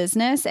avoided his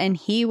business, and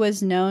he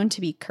was known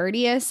to be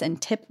courteous and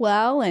tip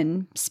well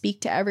and speak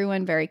to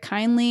everyone very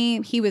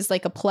kindly. He was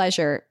like a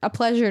pleasure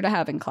to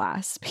have in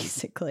class,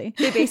 basically.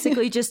 They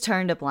basically just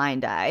turned a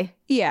blind eye.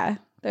 Yeah.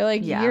 They're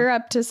like, you're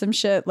up to some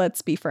shit.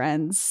 Let's be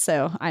friends.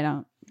 So I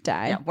don't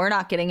die. Yeah, we're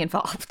not getting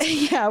involved.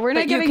 Yeah, we're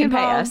not getting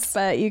involved,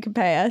 but you can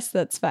pay us.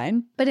 That's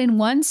fine. But in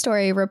one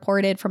story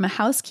reported from a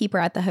housekeeper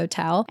at the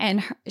hotel,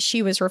 and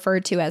she was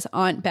referred to as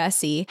Aunt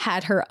Bessie,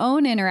 had her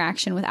own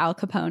interaction with Al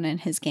Capone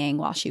and his gang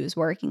while she was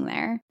working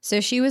there.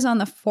 So she was on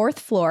the 4th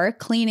floor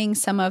cleaning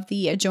some of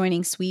the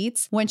adjoining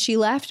suites when she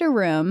left a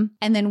room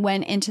and then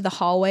went into the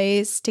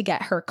hallways to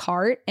get her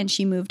cart, and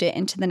she moved it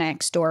into the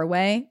next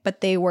doorway.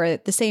 But they were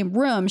the same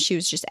room. She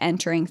was just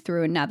entering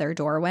through another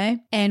doorway.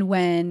 And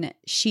when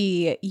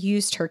she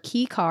used her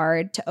key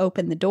card to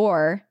open the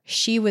door,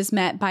 she was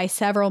met by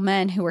several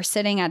men who were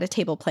sitting at a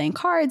table playing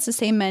cards, the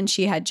same men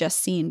she had just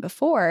seen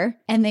before,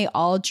 and they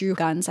all drew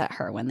guns at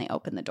her when they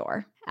opened the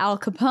door. Al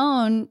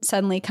Capone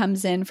suddenly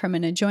comes in from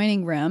an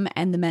adjoining room,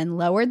 and the men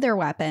lowered their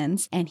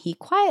weapons, and he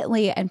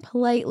quietly and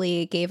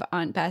politely gave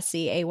Aunt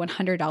Bessie a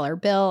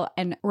 $100 bill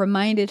and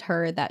reminded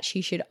her that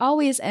she should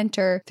always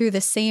enter through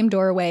the same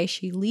doorway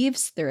she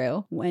leaves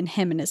through when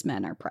him and his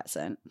men are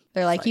present.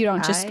 They're like, you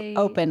don't just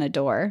open a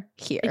door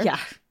here. Yeah,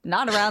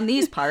 not around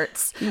these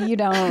parts. We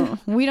don't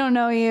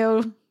know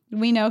you.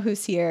 We know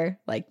who's here.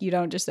 Like, you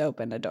don't just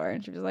open a door.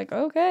 And she was like,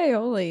 okay,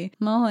 holy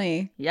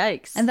moly.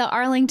 Yikes. And the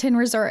Arlington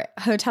Resort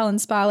Hotel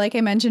and Spa, like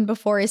I mentioned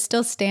before, is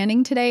still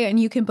standing today, and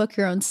you can book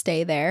your own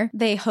stay there.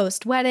 They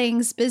host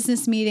weddings,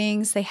 business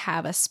meetings. They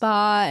have a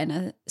spa and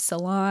a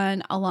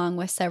salon, along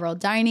with several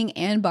dining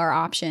and bar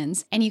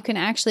options. And you can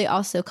actually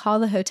also call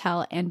the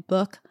hotel and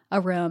book a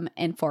room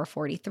in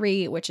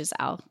 443, which is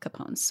Al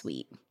Capone's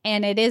suite.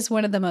 And it is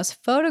one of the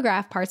most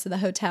photographed parts of the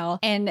hotel,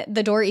 and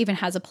the door even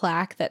has a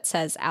plaque that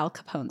says Al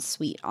Capone's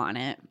suite on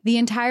it. The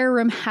entire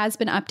room has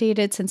been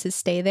updated since his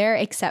stay there,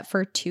 except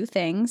for 2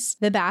 things.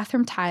 The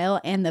bathroom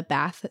tile and the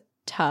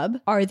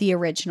bathtub are the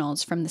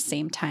originals from the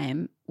same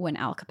time when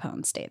Al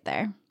Capone stayed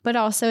there. But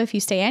also, if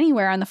you stay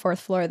anywhere on the 4th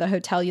floor of the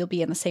hotel, you'll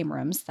be in the same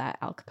rooms that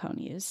Al Capone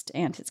used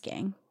and his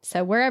gang.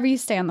 So wherever you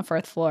stay on the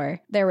 4th floor,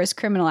 there was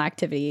criminal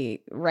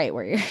activity right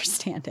where you're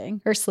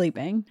standing or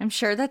sleeping. I'm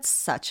sure that's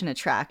such an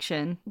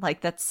attraction. Like,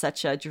 that's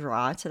such a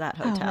draw to that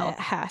hotel. Oh, it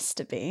has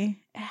to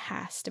be. It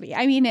has to be.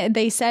 I mean,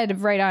 they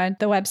said right on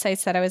the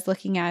websites that I was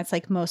looking at, it's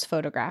like most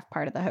photographed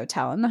part of the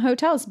hotel. And the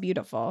hotel is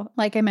beautiful.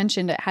 Like I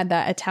mentioned, it had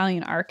that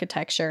Italian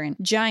architecture and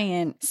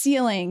giant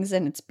ceilings,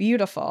 and it's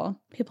beautiful.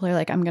 People are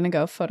like, I'm going to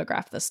go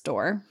photograph this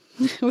door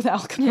with Al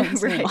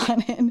Capone's name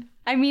on it.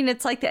 I mean,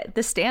 it's like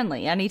the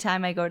Stanley.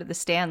 Anytime I go to the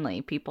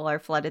Stanley, people are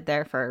flooded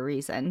there for a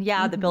reason.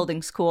 Yeah, the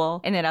building's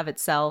cool in and of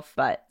itself,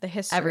 but the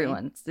history.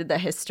 Everyone's the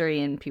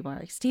history, and people are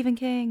like Stephen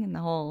King and the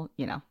whole,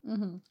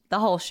 the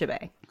whole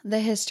shebang. The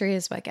history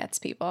is what gets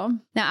people.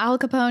 Now, Al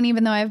Capone,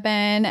 even though I've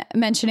been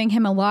mentioning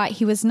him a lot,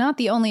 he was not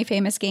the only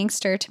famous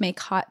gangster to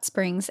make Hot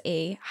Springs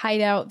a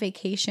hideout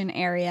vacation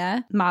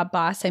area. Mob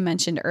boss I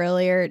mentioned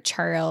earlier,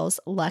 Charles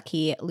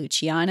Lucky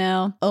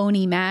Luciano,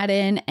 Oni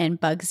Madden,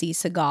 and Bugsy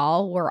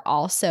Segal were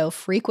also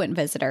frequent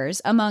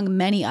visitors, among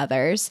many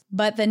others.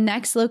 But the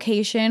next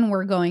location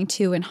we're going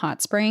to in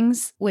Hot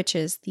Springs, which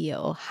is the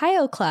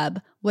Ohio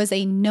Club, was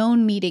a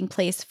known meeting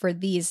place for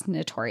these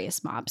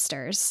notorious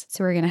mobsters.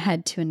 So we're going to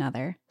head to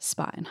another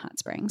spot in Hot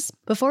Springs.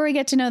 Before we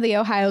get to know the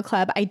Ohio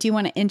Club, I do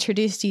want to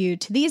introduce you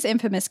to these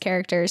infamous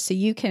characters so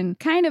you can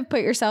kind of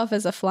put yourself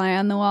as a fly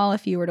on the wall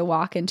if you were to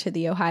walk into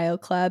the Ohio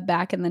Club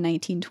back in the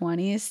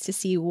 1920s to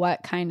see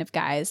what kind of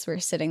guys were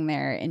sitting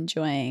there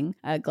enjoying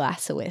a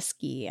glass of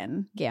whiskey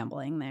and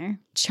gambling there.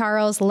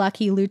 Charles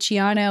Lucky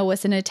Luciano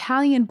was an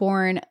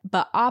Italian-born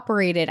but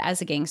operated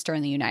as a gangster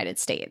in the United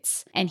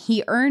States. And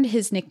he earned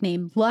his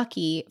nickname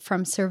Lucky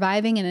from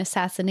surviving an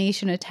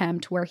assassination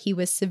attempt where he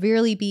was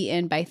severely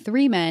beaten by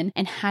 3 men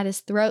and had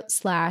his throat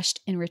slashed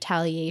in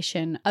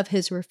retaliation of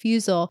his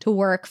refusal to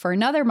work for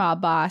another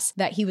mob boss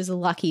that he was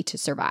lucky to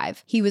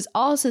survive. He was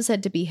also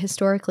said to be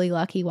historically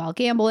lucky while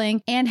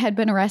gambling and had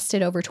been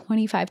arrested over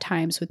 25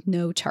 times with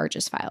no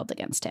charges filed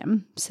against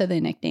him. So they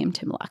nicknamed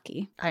him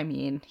Lucky. I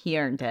mean, he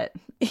earned it.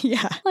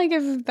 Yeah. Like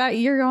if that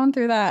you're going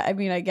through that, I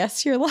mean, I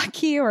guess you're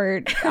lucky,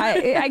 or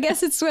I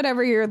guess it's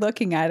whatever you're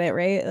looking at it,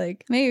 right?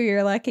 Like maybe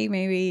you're lucky,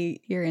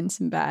 maybe you're in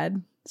some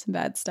bad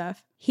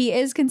stuff. He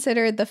is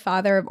considered the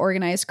father of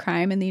organized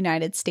crime in the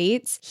United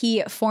States.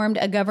 He formed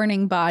a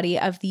governing body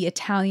of the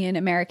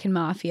Italian-American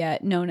Mafia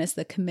known as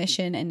the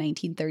Commission in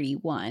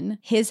 1931.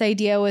 His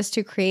idea was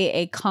to create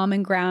a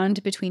common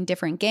ground between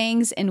different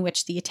gangs in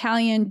which the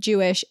Italian,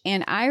 Jewish,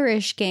 and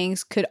Irish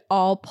gangs could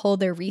all pull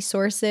their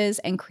resources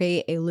and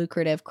create a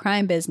lucrative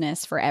crime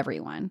business for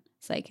everyone.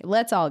 It's like,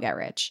 let's all get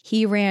rich.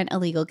 He ran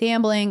illegal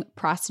gambling,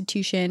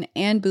 prostitution,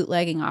 and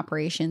bootlegging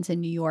operations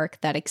in New York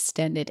that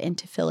extended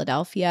into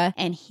Philadelphia,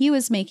 and he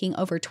was making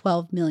over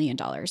 $12 million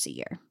a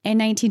year. In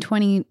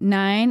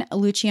 1929,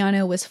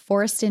 Luciano was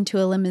forced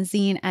into a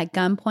limousine at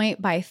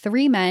gunpoint by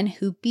 3 men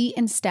who beat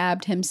and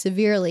stabbed him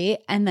severely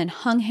and then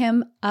hung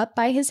him up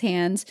by his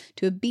hands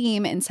to a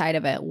beam inside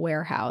of a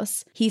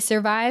warehouse. He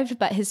survived,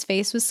 but his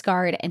face was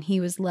scarred and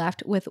he was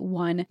left with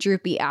one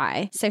droopy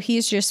eye. So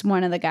he's just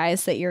one of the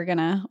guys that you're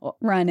gonna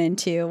run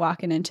into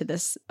walking into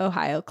this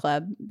Ohio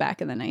club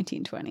back in the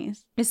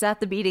 1920s. Is that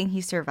the beating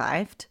he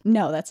survived?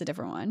 No, that's a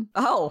different one.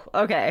 Oh,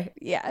 okay.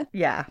 Yeah.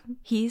 Yeah.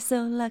 He's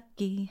so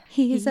lucky.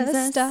 He's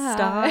a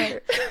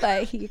star.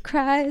 But he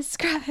cries.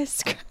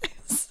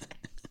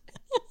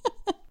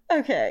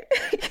 Okay.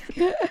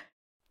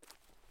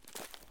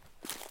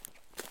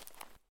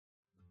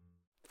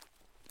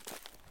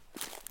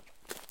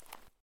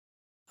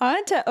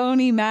 On to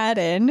Oni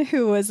Madden,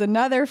 who was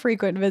another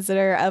frequent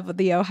visitor of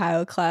the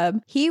Ohio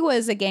Club. He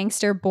was a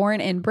gangster born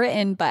in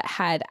Britain but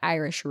had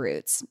Irish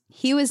roots.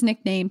 He was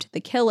nicknamed the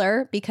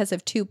Killer because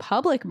of 2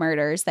 public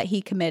murders that he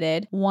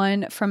committed,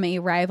 one from a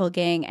rival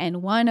gang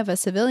and one of a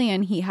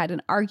civilian he had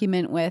an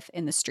argument with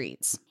in the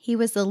streets. He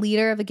was the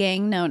leader of a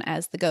gang known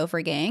as the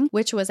Gopher Gang,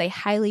 which was a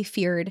highly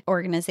feared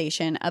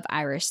organization of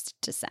Irish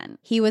descent.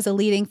 He was a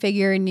leading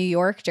figure in New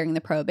York during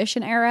the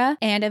Prohibition era,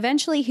 and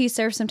eventually he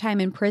served some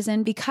time in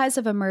prison because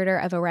of a murder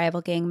of a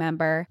rival gang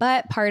member.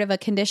 But part of a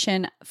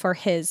condition for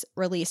his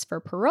release for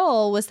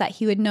parole was that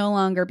he would no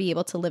longer be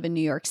able to live in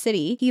New York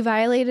City. He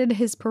violated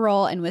his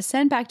parole and was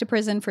sent back to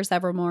prison for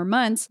several more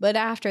months, but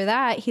after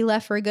that, he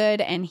left for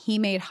good and he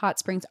made Hot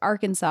Springs,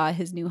 Arkansas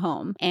his new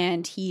home,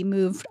 and he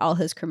moved all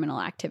his criminal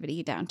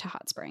activity down to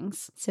Hot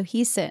Springs. So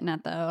he's sitting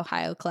at the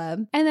Ohio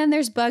Club. And then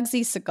there's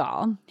Bugsy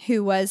Siegel,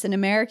 who was an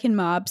American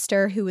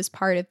mobster who was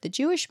part of the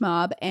Jewish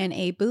mob and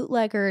a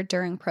bootlegger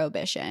during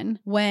Prohibition.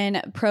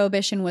 When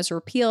Prohibition was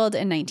repealed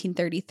in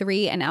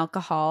 1933 and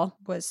alcohol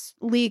was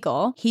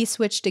legal, he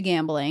switched to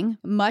gambling.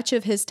 Much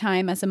of his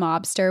time as a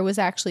mobster was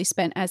actually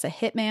spent as a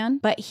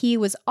hitman, but he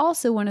was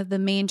also one of the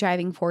main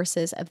driving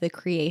forces of the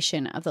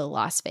creation of the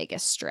Las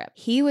Vegas Strip.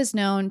 He was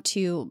known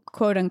to,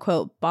 quote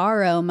unquote,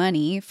 borrow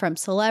money from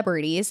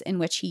celebrities, in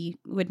which he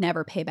would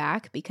never pay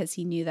back because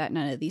he knew that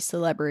none of these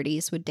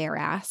celebrities would dare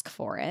ask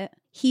for it.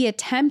 He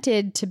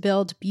attempted to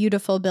build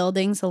beautiful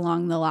buildings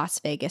along the Las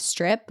Vegas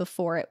Strip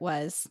before it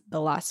was the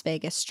Las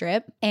Vegas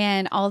Strip.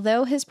 And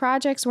although his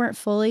projects weren't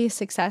fully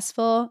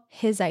successful,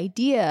 his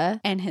idea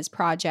and his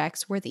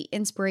projects were the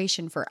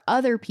inspiration for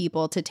other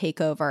people to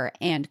take over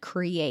and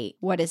create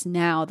what is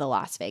now the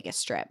Las Vegas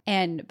Strip.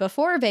 And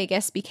before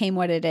Vegas became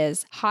what it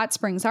is, Hot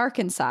Springs,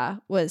 Arkansas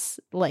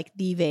was like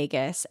the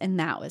Vegas, and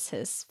that was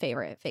his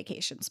favorite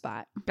vacation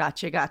spot.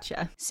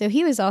 Gotcha. So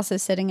he was also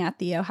sitting at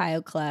the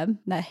Ohio Club,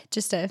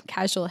 just a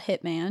casual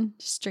hitman,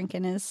 just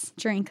drinking his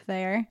drink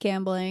there,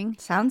 gambling.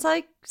 Sounds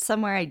like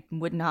somewhere I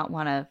would not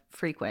want to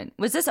frequent.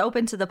 Was this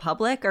open to the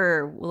public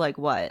or like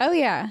what? Oh,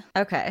 yeah.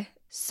 Okay.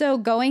 So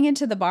going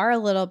into the bar a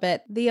little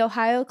bit, the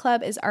Ohio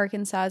Club is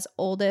Arkansas's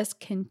oldest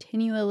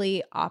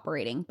continually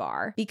operating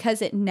bar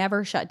because it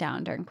never shut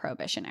down during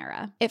Prohibition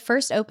era. It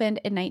first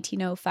opened in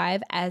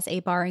 1905 as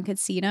a bar and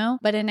casino,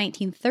 but in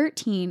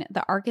 1913,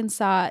 the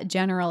Arkansas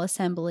General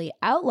Assembly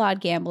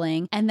outlawed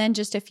gambling, and then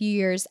just a few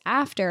years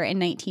after, in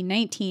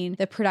 1919,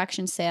 the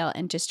production, sale,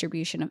 and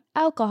distribution of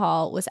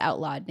alcohol was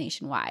outlawed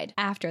nationwide.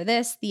 After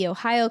this, the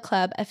Ohio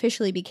Club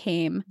officially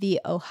became the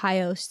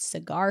Ohio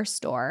Cigar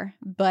Store,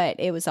 but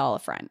it was all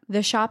front.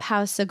 The shop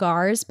housed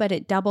cigars, but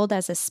it doubled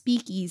as a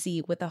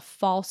speakeasy with a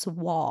false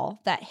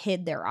wall that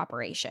hid their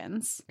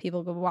operations.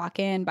 People could walk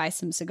in, buy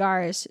some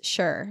cigars,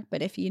 sure,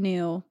 but if you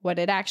knew what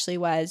it actually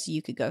was,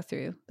 you could go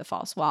through the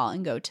false wall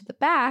and go to the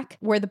back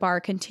where the bar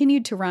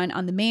continued to run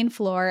on the main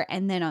floor,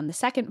 and then on the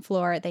second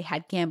floor, they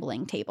had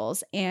gambling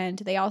tables, and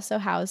they also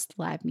housed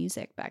live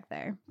music back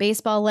there.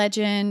 Baseball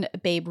legend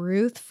Babe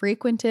Ruth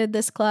frequented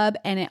this club,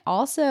 and it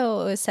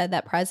also was said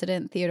that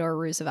President Theodore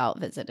Roosevelt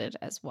visited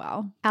as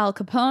well. Al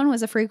Capone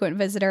was a frequent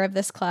visitor of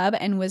this club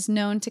and was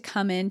known to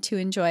come in to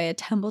enjoy a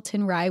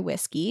Templeton rye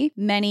whiskey.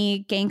 Many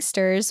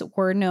gangsters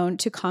were known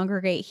to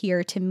congregate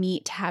here to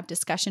meet to have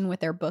discussion with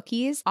their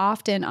bookies,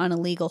 often on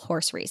illegal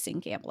horse racing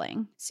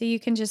gambling. So you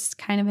can just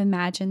kind of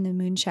imagine the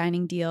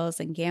moonshining deals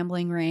and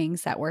gambling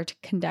rings that were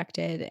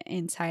conducted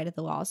inside of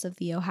the walls of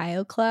the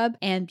Ohio Club.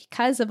 And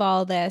because of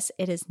all this,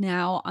 it is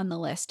now on the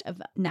list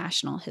of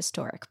National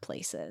Historic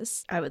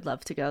Places. I would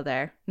love to go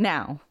there.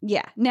 Now.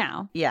 Yeah,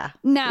 now. Yeah.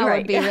 Now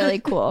would be really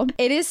cool.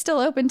 It is still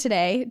open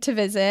today to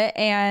visit,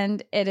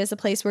 and it is a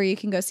place where you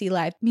can go see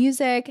live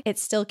music. It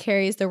still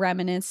carries the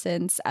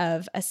reminiscence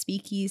of a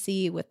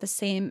speakeasy with the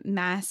same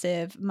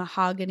massive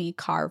mahogany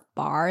carved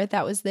bar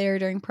that was there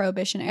during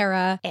Prohibition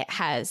era. It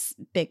has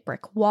big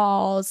brick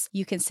walls.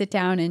 You can sit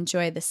down and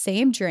enjoy the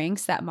same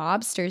drinks that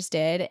mobsters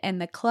did,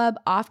 and the club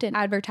often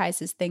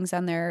advertises things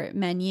on their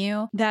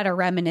menu that are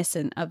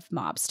reminiscent of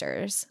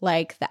mobsters,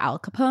 like the Al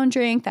Capone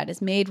drink that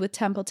is made with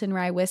Templeton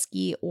rye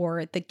whiskey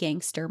or the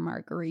gangster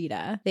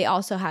margarita. They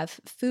also have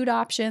food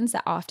options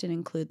that often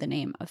include the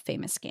name of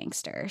famous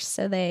gangsters,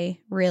 so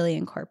they really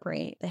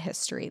incorporate the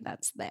history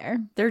that's there.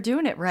 They're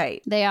doing it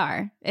right. They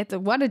are.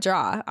 What a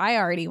draw. I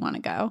already want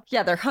to go.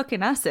 Yeah, they're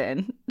hooking us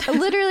in.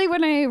 Literally,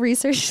 when I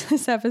researched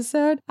this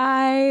episode,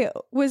 I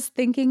was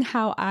thinking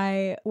how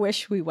I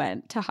wish we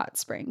went to Hot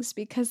Springs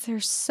because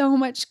there's so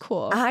much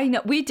cool. I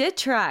know. We did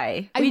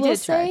try. I will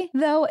say,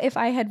 though, if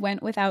I had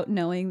went without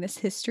knowing this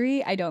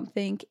history, I don't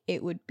think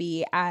it would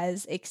be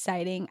as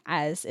exciting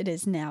as it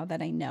is now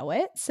that I know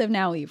it. So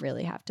now we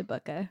really have to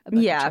book a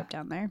trip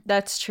down there.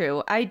 That's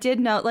true. I did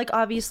know, like,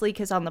 obviously,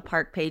 because on the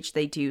park page,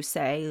 they do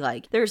say,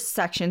 like, there's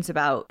sections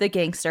about the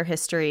gangster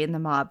history and the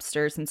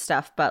mobsters and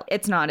stuff, but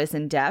it's not as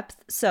in depth.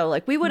 So,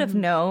 like, we would have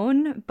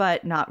known,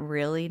 but not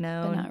really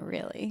known. But not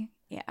really.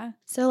 Yeah.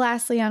 So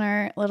lastly, on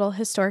our little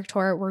historic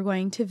tour, we're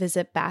going to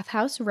visit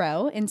Bathhouse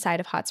Row inside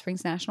of Hot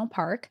Springs National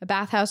Park.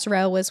 Bathhouse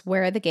Row was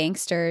where the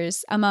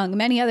gangsters, among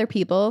many other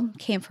people,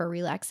 came for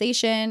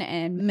relaxation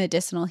and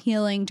medicinal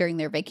healing during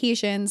their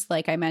vacations.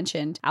 Like I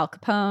mentioned, Al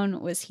Capone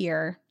was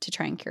here to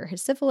try and cure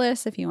his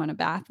syphilis if you want to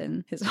bath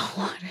in his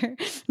water.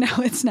 No,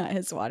 it's not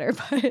his water,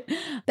 but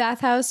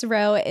Bathhouse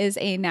Row is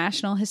a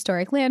National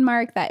Historic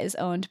Landmark that is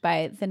owned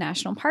by the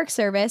National Park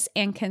Service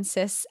and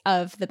consists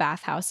of the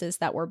bathhouses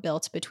that were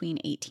built between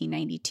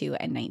 1892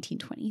 and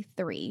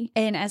 1923.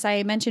 And as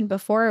I mentioned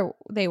before,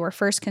 they were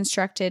first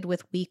constructed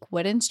with weak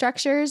wooden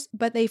structures,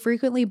 but they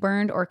frequently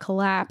burned or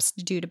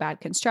collapsed due to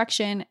bad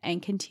construction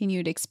and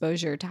continued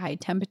exposure to high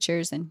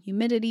temperatures and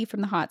humidity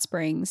from the hot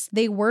springs.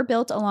 They were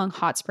built along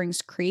Hot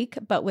Springs Creek,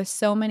 but with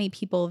so many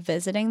people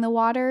visiting the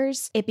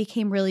waters, it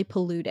became really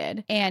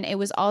polluted. And it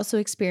was also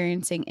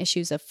experiencing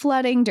issues of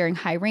flooding during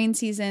high rain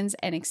seasons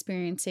and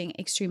experiencing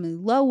extremely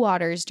low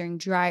waters during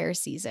drier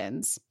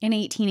seasons. In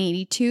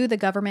 1882, the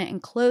government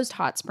enclosed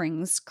Hot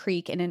Springs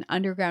Creek in an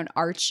underground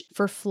arch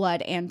for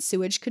flood and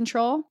sewage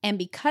control. And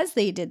because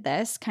they did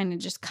this, kind of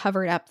just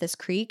covered up this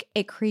creek,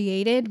 it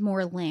created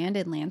more land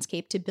and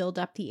landscape to build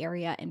up the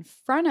area in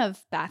front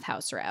of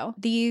Bathhouse Row.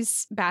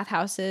 These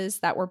bathhouses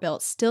that were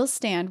built still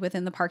stand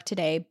within the park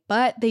today,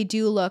 but they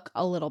do look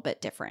a little bit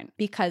different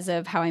because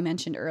of how I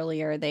mentioned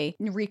earlier. They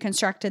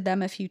reconstructed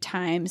them a few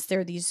times.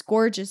 They're these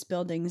gorgeous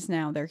buildings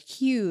now. They're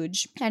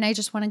huge. And I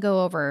just want to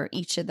go over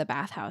each of the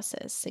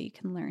bathhouses so you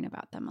can learn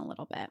about them a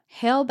little bit.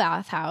 Hale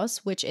Bathhouse,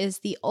 which is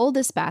the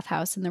oldest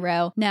bathhouse in the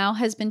row, now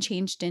has been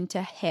changed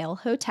into Hale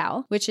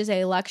Hotel, which is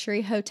a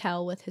luxury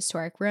hotel with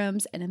historic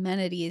rooms and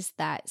amenities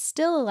that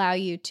still allow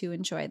you to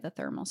enjoy the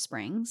thermal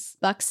springs.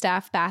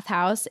 Buckstaff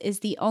Bathhouse is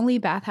the only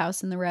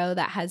bathhouse in the row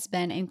that has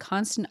been in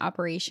constant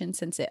operation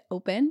since it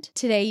opened.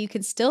 Today, you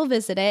can still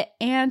visit it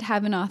and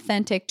have an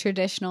authentic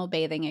traditional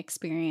bathing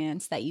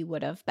experience that you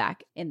would have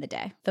back in the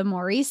day. The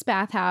Maurice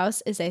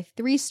Bathhouse is a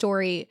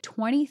 3-story,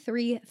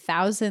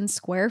 23,000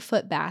 square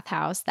foot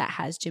bathhouse that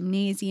has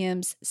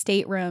gymnasiums,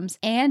 staterooms,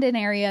 and an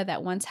area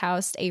that once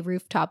housed a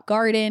rooftop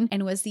garden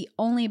and was the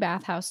only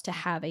bathhouse to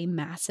have a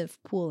massive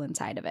pool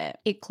inside of it.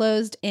 It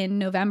closed in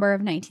November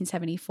of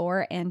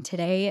 1974, and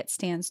today it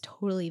stands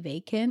totally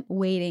vacant,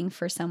 waiting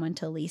for someone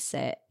to lease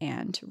it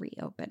and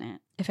reopen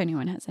it. if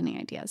anyone has any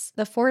ideas.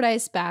 The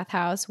Fordyce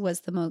Bathhouse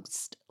was the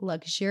most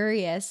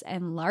luxurious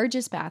and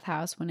largest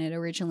bathhouse when it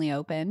originally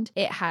opened.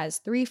 It has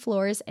 3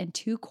 floors and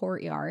 2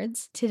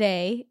 courtyards.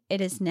 Today,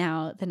 it is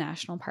now the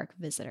National Park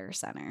Visitor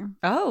Center.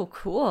 Oh,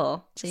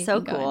 cool. So you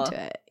So can go cool.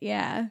 into it.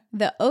 Yeah.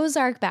 The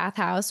Ozark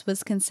Bathhouse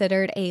was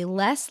considered a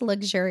less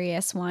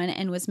luxurious one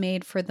and was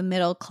made for the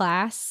middle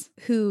class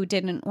who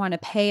didn't want to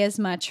pay as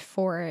much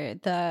for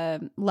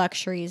the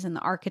luxuries and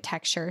the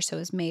architecture, so it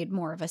was made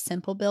more of a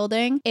simple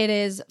building. It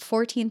is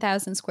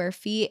 14,000 square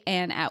feet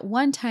and at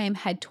one time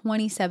had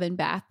 27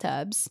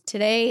 bathtubs.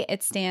 Today,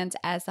 it stands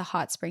as the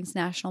Hot Springs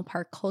National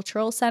Park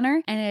Cultural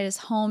Center, and it is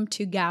home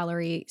to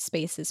gallery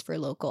spaces for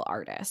local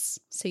artists.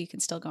 So you can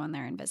still go in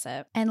there and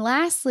visit. And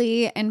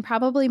lastly, and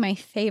probably my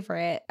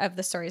favorite of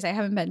the stories, I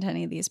haven't been to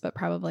any of these, but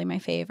probably my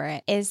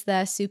favorite, is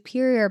the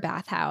Superior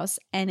Bathhouse,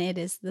 and it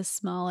is the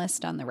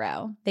smallest on the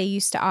row. They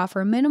used to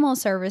offer minimal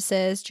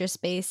services,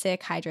 just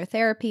basic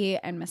hydrotherapy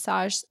and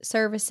massage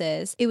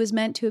services. It was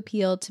meant to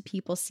appeal to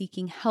people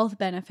seeking health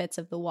benefits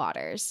of the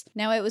waters.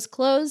 Now, it was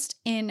closed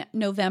in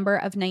November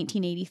of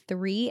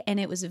 1983, and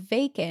it was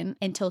vacant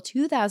until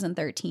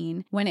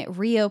 2013 when it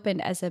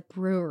reopened as a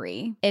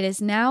brewery. It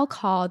is now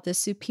called the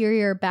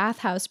Superior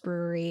Bathhouse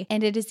Brewery,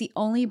 and it is the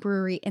only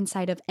brewery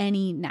inside of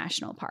any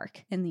national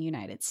park in the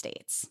United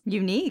States.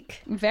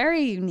 Unique.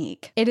 Very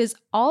unique. It is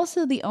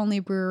also the only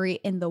brewery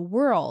in the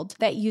world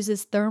that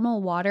uses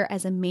thermal water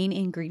as a main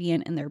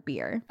ingredient in their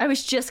beer. I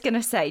was just going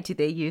to say, do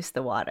they use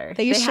the water?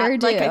 They sure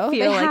do. Like, I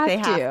feel like they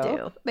have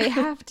to. They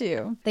have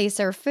to. They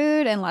serve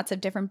food and lots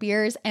of different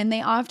beers, and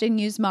they often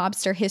use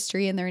mobster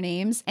history in their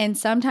names and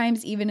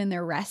sometimes even in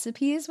their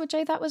recipes, which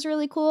I thought was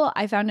really cool.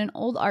 I found an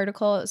old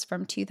article. It was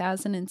from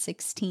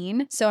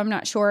 2016. So I'm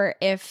not sure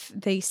if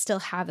they still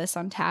have this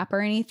on tap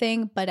or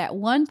anything, but at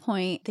one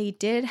point they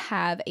did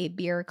have a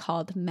beer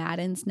called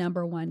Madden's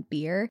Number One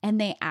Beer, and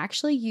they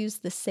actually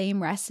used the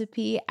same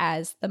recipe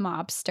as the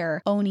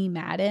mobster Oni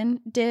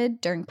Madden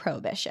did during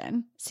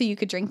Prohibition. So you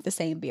could drink the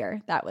same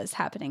beer that was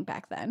happening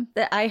back then.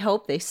 I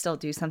hope they still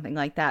do something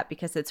like that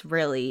because it's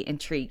really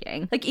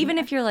intriguing. Like, even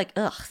if you're like,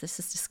 ugh, this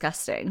is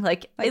disgusting.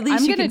 Like at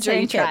least I'm you gonna can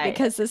drink try it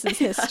because this is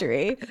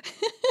history.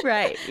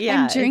 Right.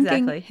 Yeah. I'm drinking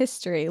exactly.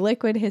 history,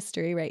 liquid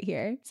history right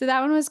here. So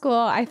that one was cool.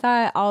 I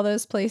thought all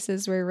those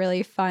places were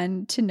really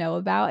fun to know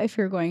about if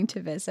you're going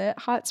to visit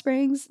Hot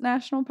Springs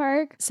National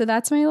Park. So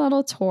that's my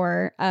little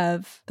tour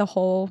of the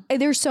whole.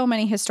 There's so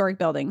many historic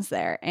buildings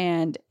there,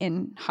 and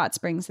in Hot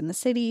Springs in the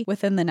city,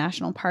 within the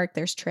national park,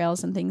 there's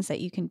trails and things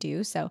that you can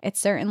do. So it's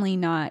certainly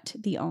not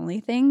the only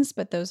things,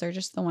 but those are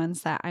just the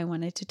ones that I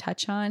wanted to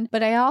touch on.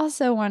 But I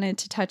also wanted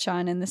to touch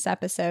on in this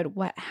episode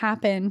what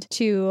happened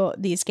to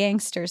these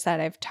gangsters that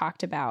I've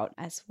talked about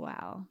as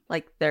well.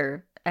 Like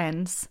their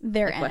ends.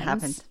 Their like ends. What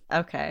happened?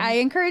 Okay. I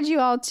encourage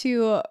you all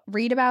to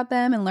read about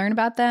them and learn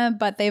about them,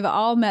 but they've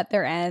all met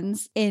their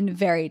ends in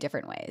very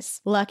different ways.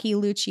 Lucky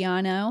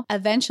Luciano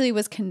eventually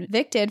was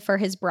convicted for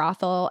his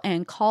brothel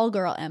and call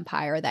girl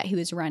empire that he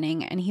was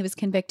running, and he was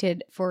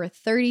convicted for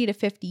 30 to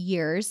 50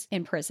 years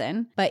in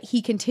prison, but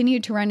he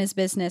continued to run his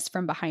business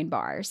from behind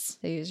bars.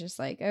 So he was just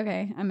like,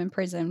 okay, I'm in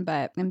prison,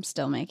 but I'm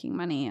still making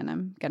money and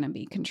I'm going to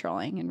be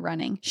controlling and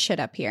running shit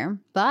up here.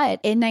 But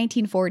in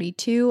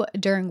 1942,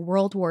 during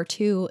World War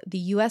II, the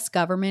U.S.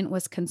 government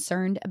was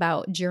concerned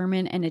about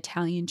German and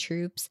Italian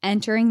troops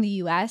entering the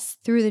U.S.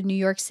 through the New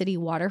York City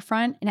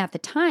waterfront. And at the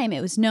time,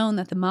 it was known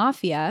that the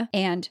mafia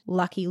and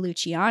Lucky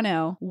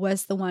Luciano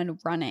was the one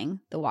running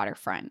the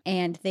waterfront,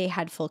 and they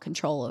had full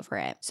control over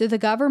it. So the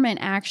government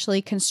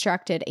actually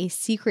constructed a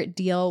secret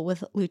deal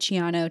with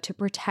Luciano to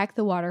protect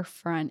the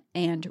waterfront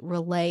and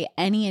relay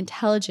any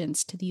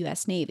intelligence to the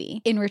U.S.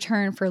 Navy in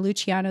return for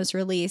Luciano's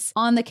release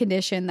on the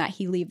condition that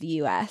he leave the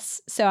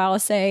U.S. So I'll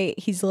say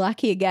he's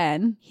lucky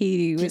again.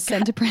 He was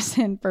sent to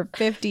prison for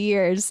 50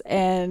 years,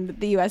 and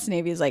the U.S.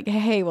 Navy is like,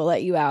 hey, we'll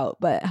let you out,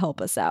 but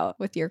help us out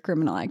with your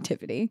criminal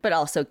activity. But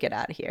also get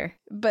out of here.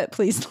 But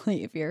please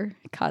leave. You're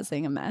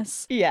causing a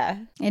mess. Yeah.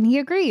 And he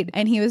agreed.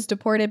 And he was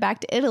deported back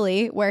to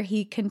Italy, where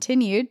he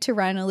continued to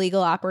run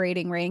illegal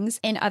operating rings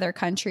in other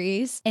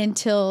countries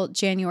until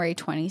January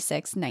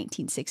 26,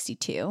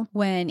 1962,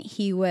 when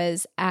he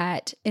was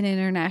at an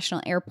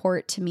international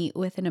airport to meet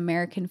with an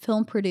American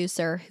film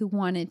producer who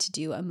wanted to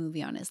do a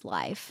movie on his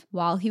life.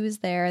 While he was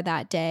there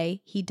that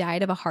day, he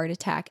died of a heart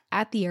attack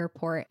at the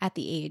airport at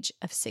the age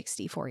of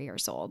 64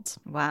 years old.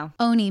 Wow.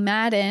 Oni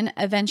Madden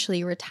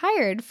eventually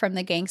retired from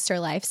the gangster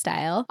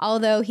lifestyle.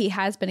 Although he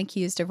has been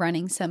accused of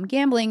running some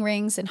gambling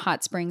rings in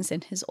Hot Springs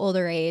in his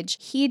older age,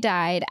 he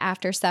died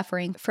after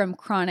suffering from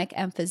chronic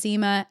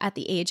emphysema at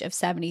the age of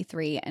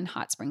 73 in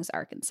Hot Springs,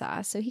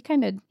 Arkansas. So he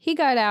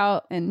got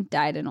out and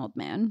died an old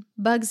man.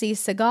 Bugsy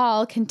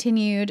Siegel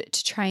continued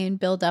to try and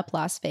build up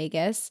Las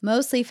Vegas,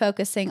 mostly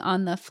focusing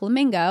on the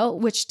Flamingo,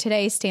 which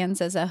today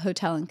stands as a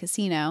hotel and casino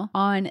casino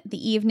on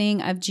the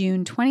evening of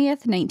June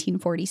 20th,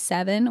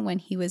 1947, when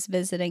he was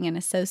visiting an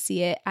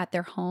associate at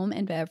their home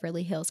in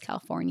Beverly Hills,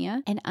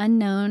 California. An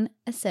unknown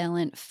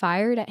assailant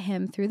fired at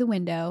him through the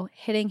window,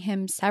 hitting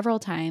him several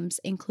times,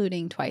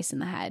 including twice in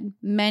the head.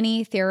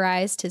 Many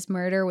theorized his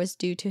murder was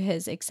due to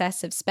his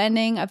excessive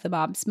spending of the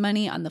mob's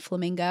money on the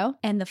Flamingo.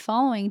 And the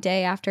following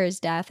day after his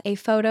death, a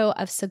photo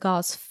of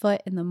Seagal's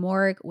foot in the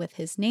morgue with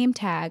his name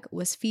tag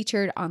was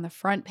featured on the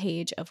front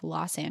page of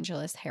Los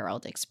Angeles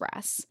Herald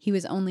Express. He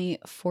was only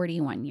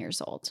 41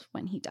 years old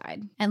when he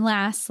died. And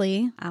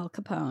lastly, Al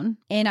Capone.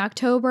 In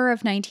October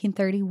of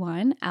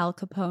 1931, Al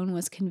Capone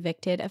was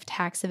convicted of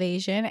tax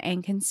evasion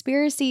and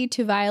conspiracy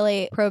to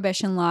violate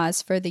prohibition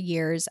laws for the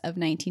years of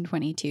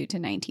 1922 to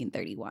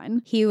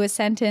 1931. He was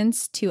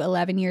sentenced to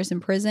 11 years in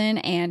prison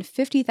and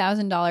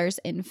 $50,000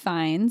 in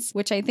fines,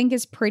 which I think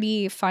is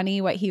pretty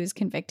funny what he was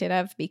convicted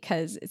of,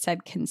 because it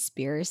said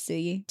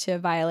conspiracy to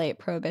violate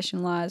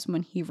prohibition laws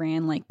when he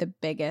ran like the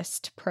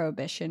biggest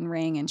prohibition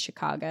ring in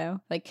Chicago.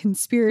 Like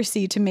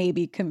conspiracy to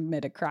maybe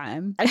commit a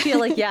crime. I feel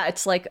like, yeah,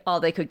 it's like all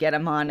they could get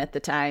him on at the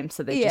time,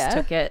 so they just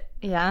took it.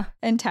 Yeah.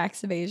 And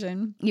tax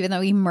evasion, even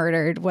though he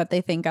murdered what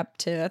they think up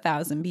to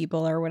 1,000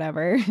 people or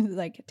whatever,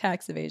 like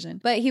tax evasion.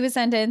 But he was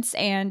sentenced,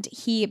 and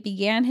he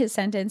began his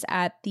sentence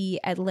at the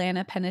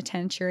Atlanta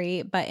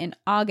Penitentiary. But in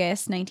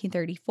August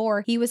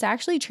 1934, he was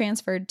actually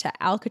transferred to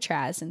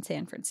Alcatraz in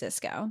San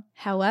Francisco.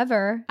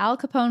 However, Al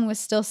Capone was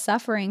still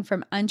suffering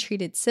from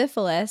untreated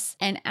syphilis,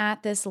 and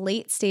at this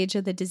late stage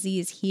of the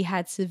disease, he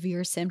had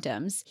severe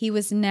symptoms. He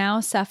was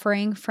now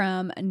suffering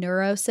from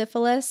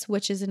neurosyphilis,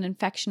 which is an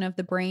infection of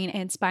the brain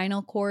and spinal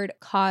cord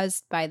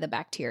caused by the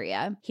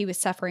bacteria. He was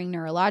suffering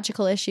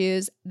neurological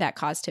issues that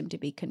caused him to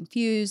be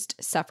confused,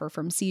 suffer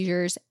from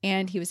seizures,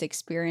 and he was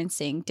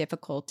experiencing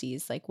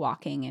difficulties like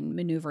walking and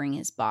maneuvering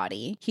his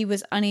body. He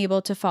was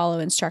unable to follow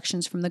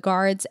instructions from the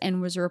guards and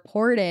was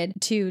reported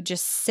to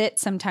just sit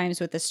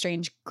sometimes with a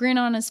strange grin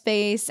on his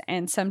face,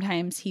 and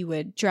sometimes he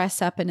would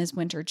dress up in his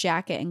winter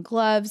jacket and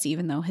gloves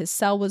even though his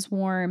cell was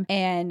warm,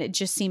 and it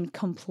just seemed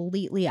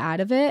completely out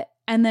of it.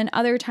 And then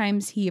other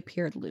times he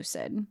appeared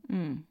lucid.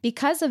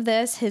 Because of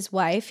this, his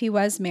wife, he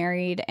was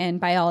married, and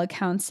by all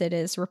accounts, it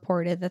is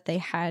reported that they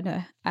had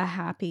a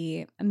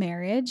happy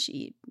marriage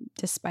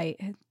despite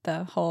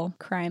the whole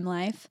crime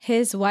life.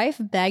 His wife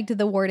begged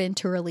the warden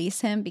to release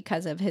him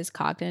because of his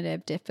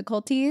cognitive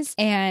difficulties,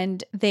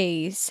 and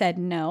they said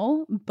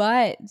no,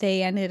 but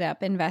they ended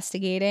up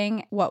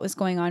investigating what was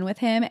going on with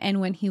him. And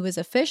when he was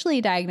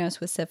officially diagnosed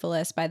with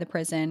syphilis by the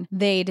prison,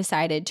 they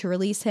decided to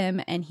release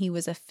him, and he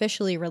was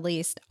officially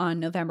released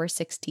on November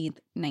 16th,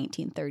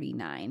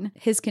 1939.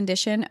 His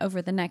condition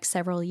over the next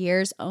several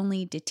years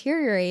only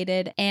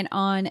deteriorated, and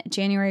on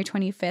January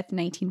 25th,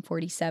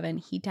 1947,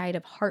 he died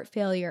of heart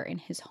failure in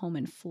his home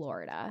in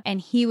Florida,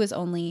 and he was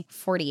only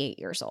 48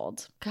 years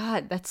old.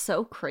 God, that's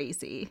so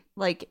crazy.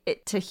 Like,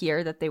 to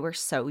hear that they were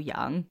so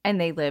young and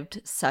they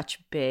lived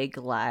such big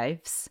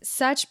lives.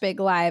 Such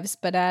big lives,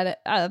 but at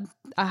a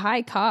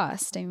high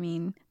cost. I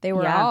mean, they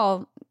were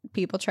all...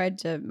 People tried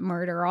to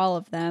murder all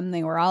of them.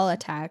 They were all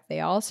attacked.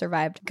 They all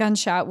survived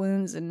gunshot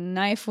wounds and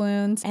knife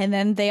wounds. And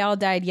then they all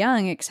died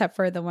young, except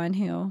for the one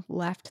who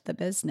left the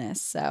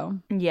business. So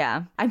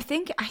yeah, I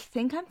think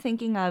I'm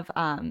thinking of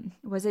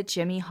was it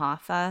Jimmy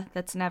Hoffa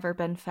that's never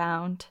been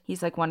found?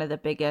 He's like one of the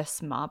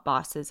biggest mob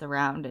bosses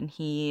around, and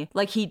he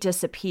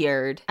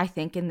disappeared, I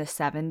think, in the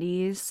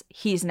 70s.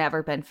 He's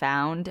never been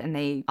found, and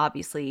they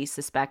obviously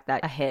suspect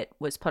that a hit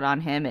was put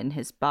on him, and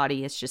his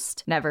body has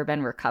just never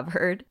been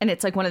recovered. And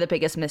it's like one of the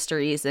biggest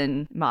mysteries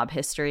in mob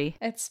history.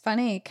 It's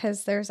funny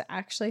because there's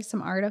actually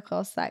some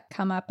articles that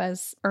come up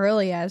as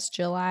early as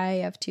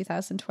July of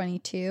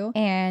 2022,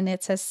 and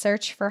it says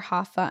search for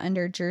Hoffa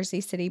under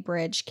Jersey City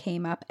Bridge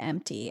came up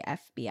empty,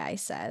 FBI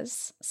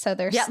says. So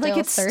they're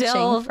still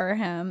searching for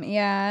him.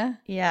 Yeah.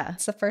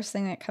 It's the first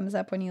thing that comes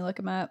up when you look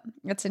him up.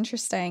 It's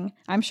interesting.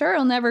 I'm sure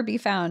he'll never be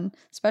found,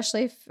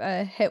 especially if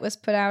a hit was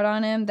put out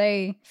on him.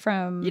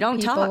 From you don't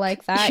people talk.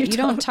 Like that, you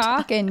don't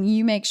talk, and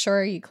you make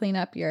sure you clean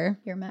up your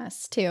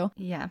mess too.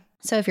 Yeah.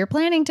 So if you're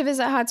planning to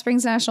visit Hot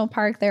Springs National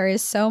Park, there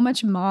is so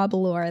much mob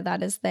lore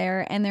that is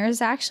there. And there's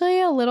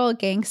actually a little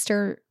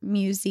gangster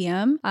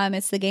museum.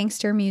 It's the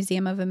Gangster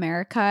Museum of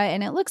America.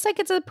 And it looks like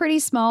it's a pretty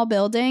small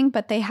building,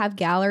 but they have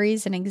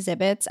galleries and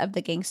exhibits of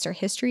the gangster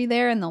history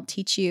there. And they'll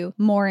teach you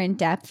more in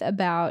depth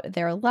about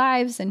their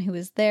lives and who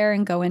was there,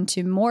 and go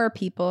into more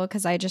people,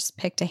 because I just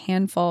picked a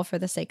handful for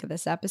the sake of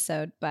this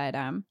episode. But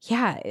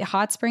yeah,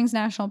 Hot Springs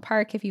National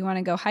Park, if you want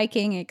to go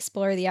hiking,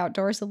 explore the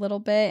outdoors a little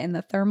bit and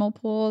the thermal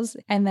pools,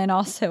 and then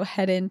also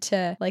head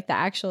into like the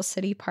actual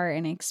city part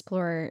and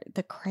explore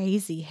the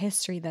crazy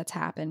history that's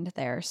happened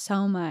there.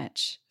 So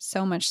much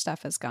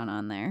stuff has gone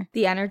on there.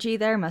 The energy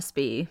there must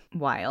be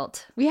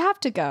wild. We have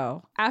to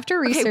go. After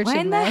researching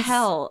when this, the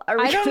hell are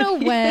we I don't know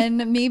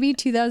when. Maybe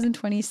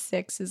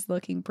 2026 is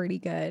looking pretty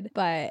good.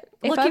 But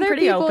if looking other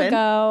pretty people open.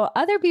 go,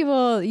 other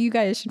people, you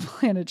guys should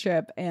plan a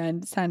trip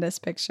and send us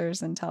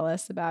pictures and tell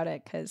us about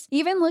it. Because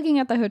even looking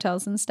at the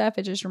hotels and stuff,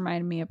 it just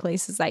reminded me of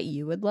places that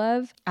you would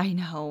love. I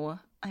know.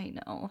 I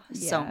know.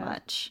 So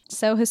much.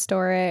 So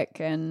historic,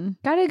 and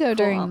gotta go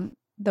during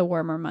the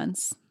warmer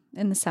months.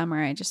 In the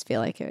summer, I just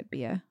feel like it would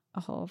be a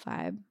whole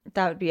vibe.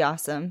 That would be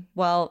awesome.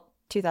 Well,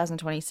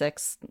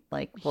 2026,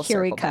 like, we'll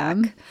Here circle we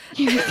come. back.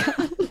 Here we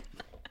come.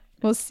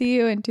 We'll see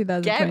you in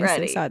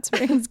 2026 Hot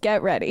Springs.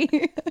 Get ready.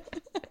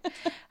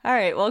 All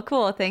right. Well,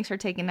 cool. Thanks for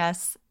taking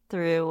us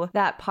through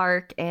that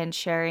park and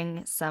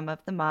sharing some of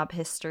the mob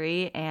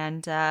history.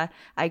 And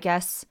I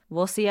guess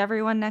we'll see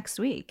everyone next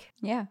week.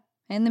 Yeah.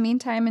 In the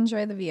meantime,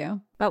 enjoy the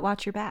view. But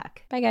watch your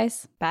back. Bye,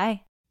 guys.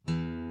 Bye.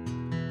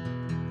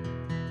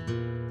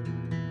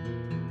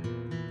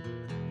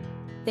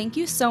 Thank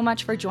you so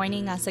much for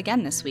joining us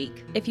again this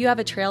week. If you have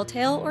a trail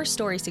tale or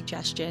story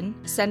suggestion,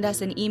 send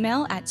us an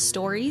email at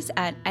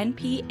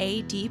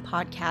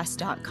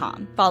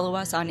stories@npadpodcast.com. Follow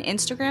us on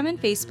Instagram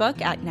and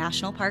Facebook at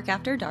National Park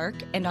After Dark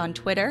and on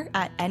Twitter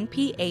at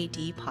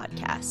NPAD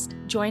Podcast.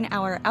 Join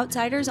our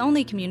Outsiders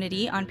Only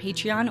community on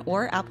Patreon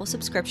or Apple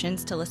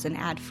subscriptions to listen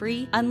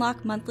ad-free,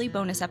 unlock monthly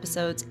bonus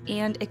episodes,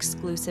 and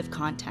exclusive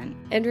content.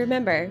 And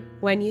remember,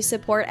 when you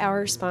support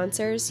our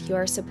sponsors, you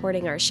are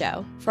supporting our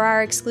show. For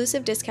our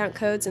exclusive discount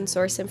codes and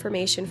source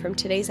information from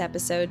today's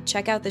episode,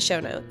 check out the show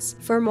notes.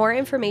 For more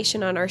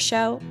information on our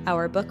show,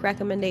 our book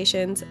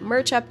recommendations,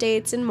 merch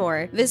updates, and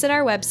more, visit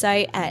our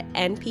website at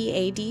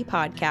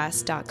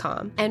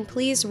npadpodcast.com. And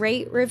please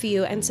rate,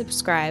 review, and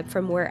subscribe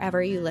from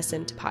wherever you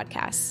listen to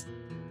podcasts.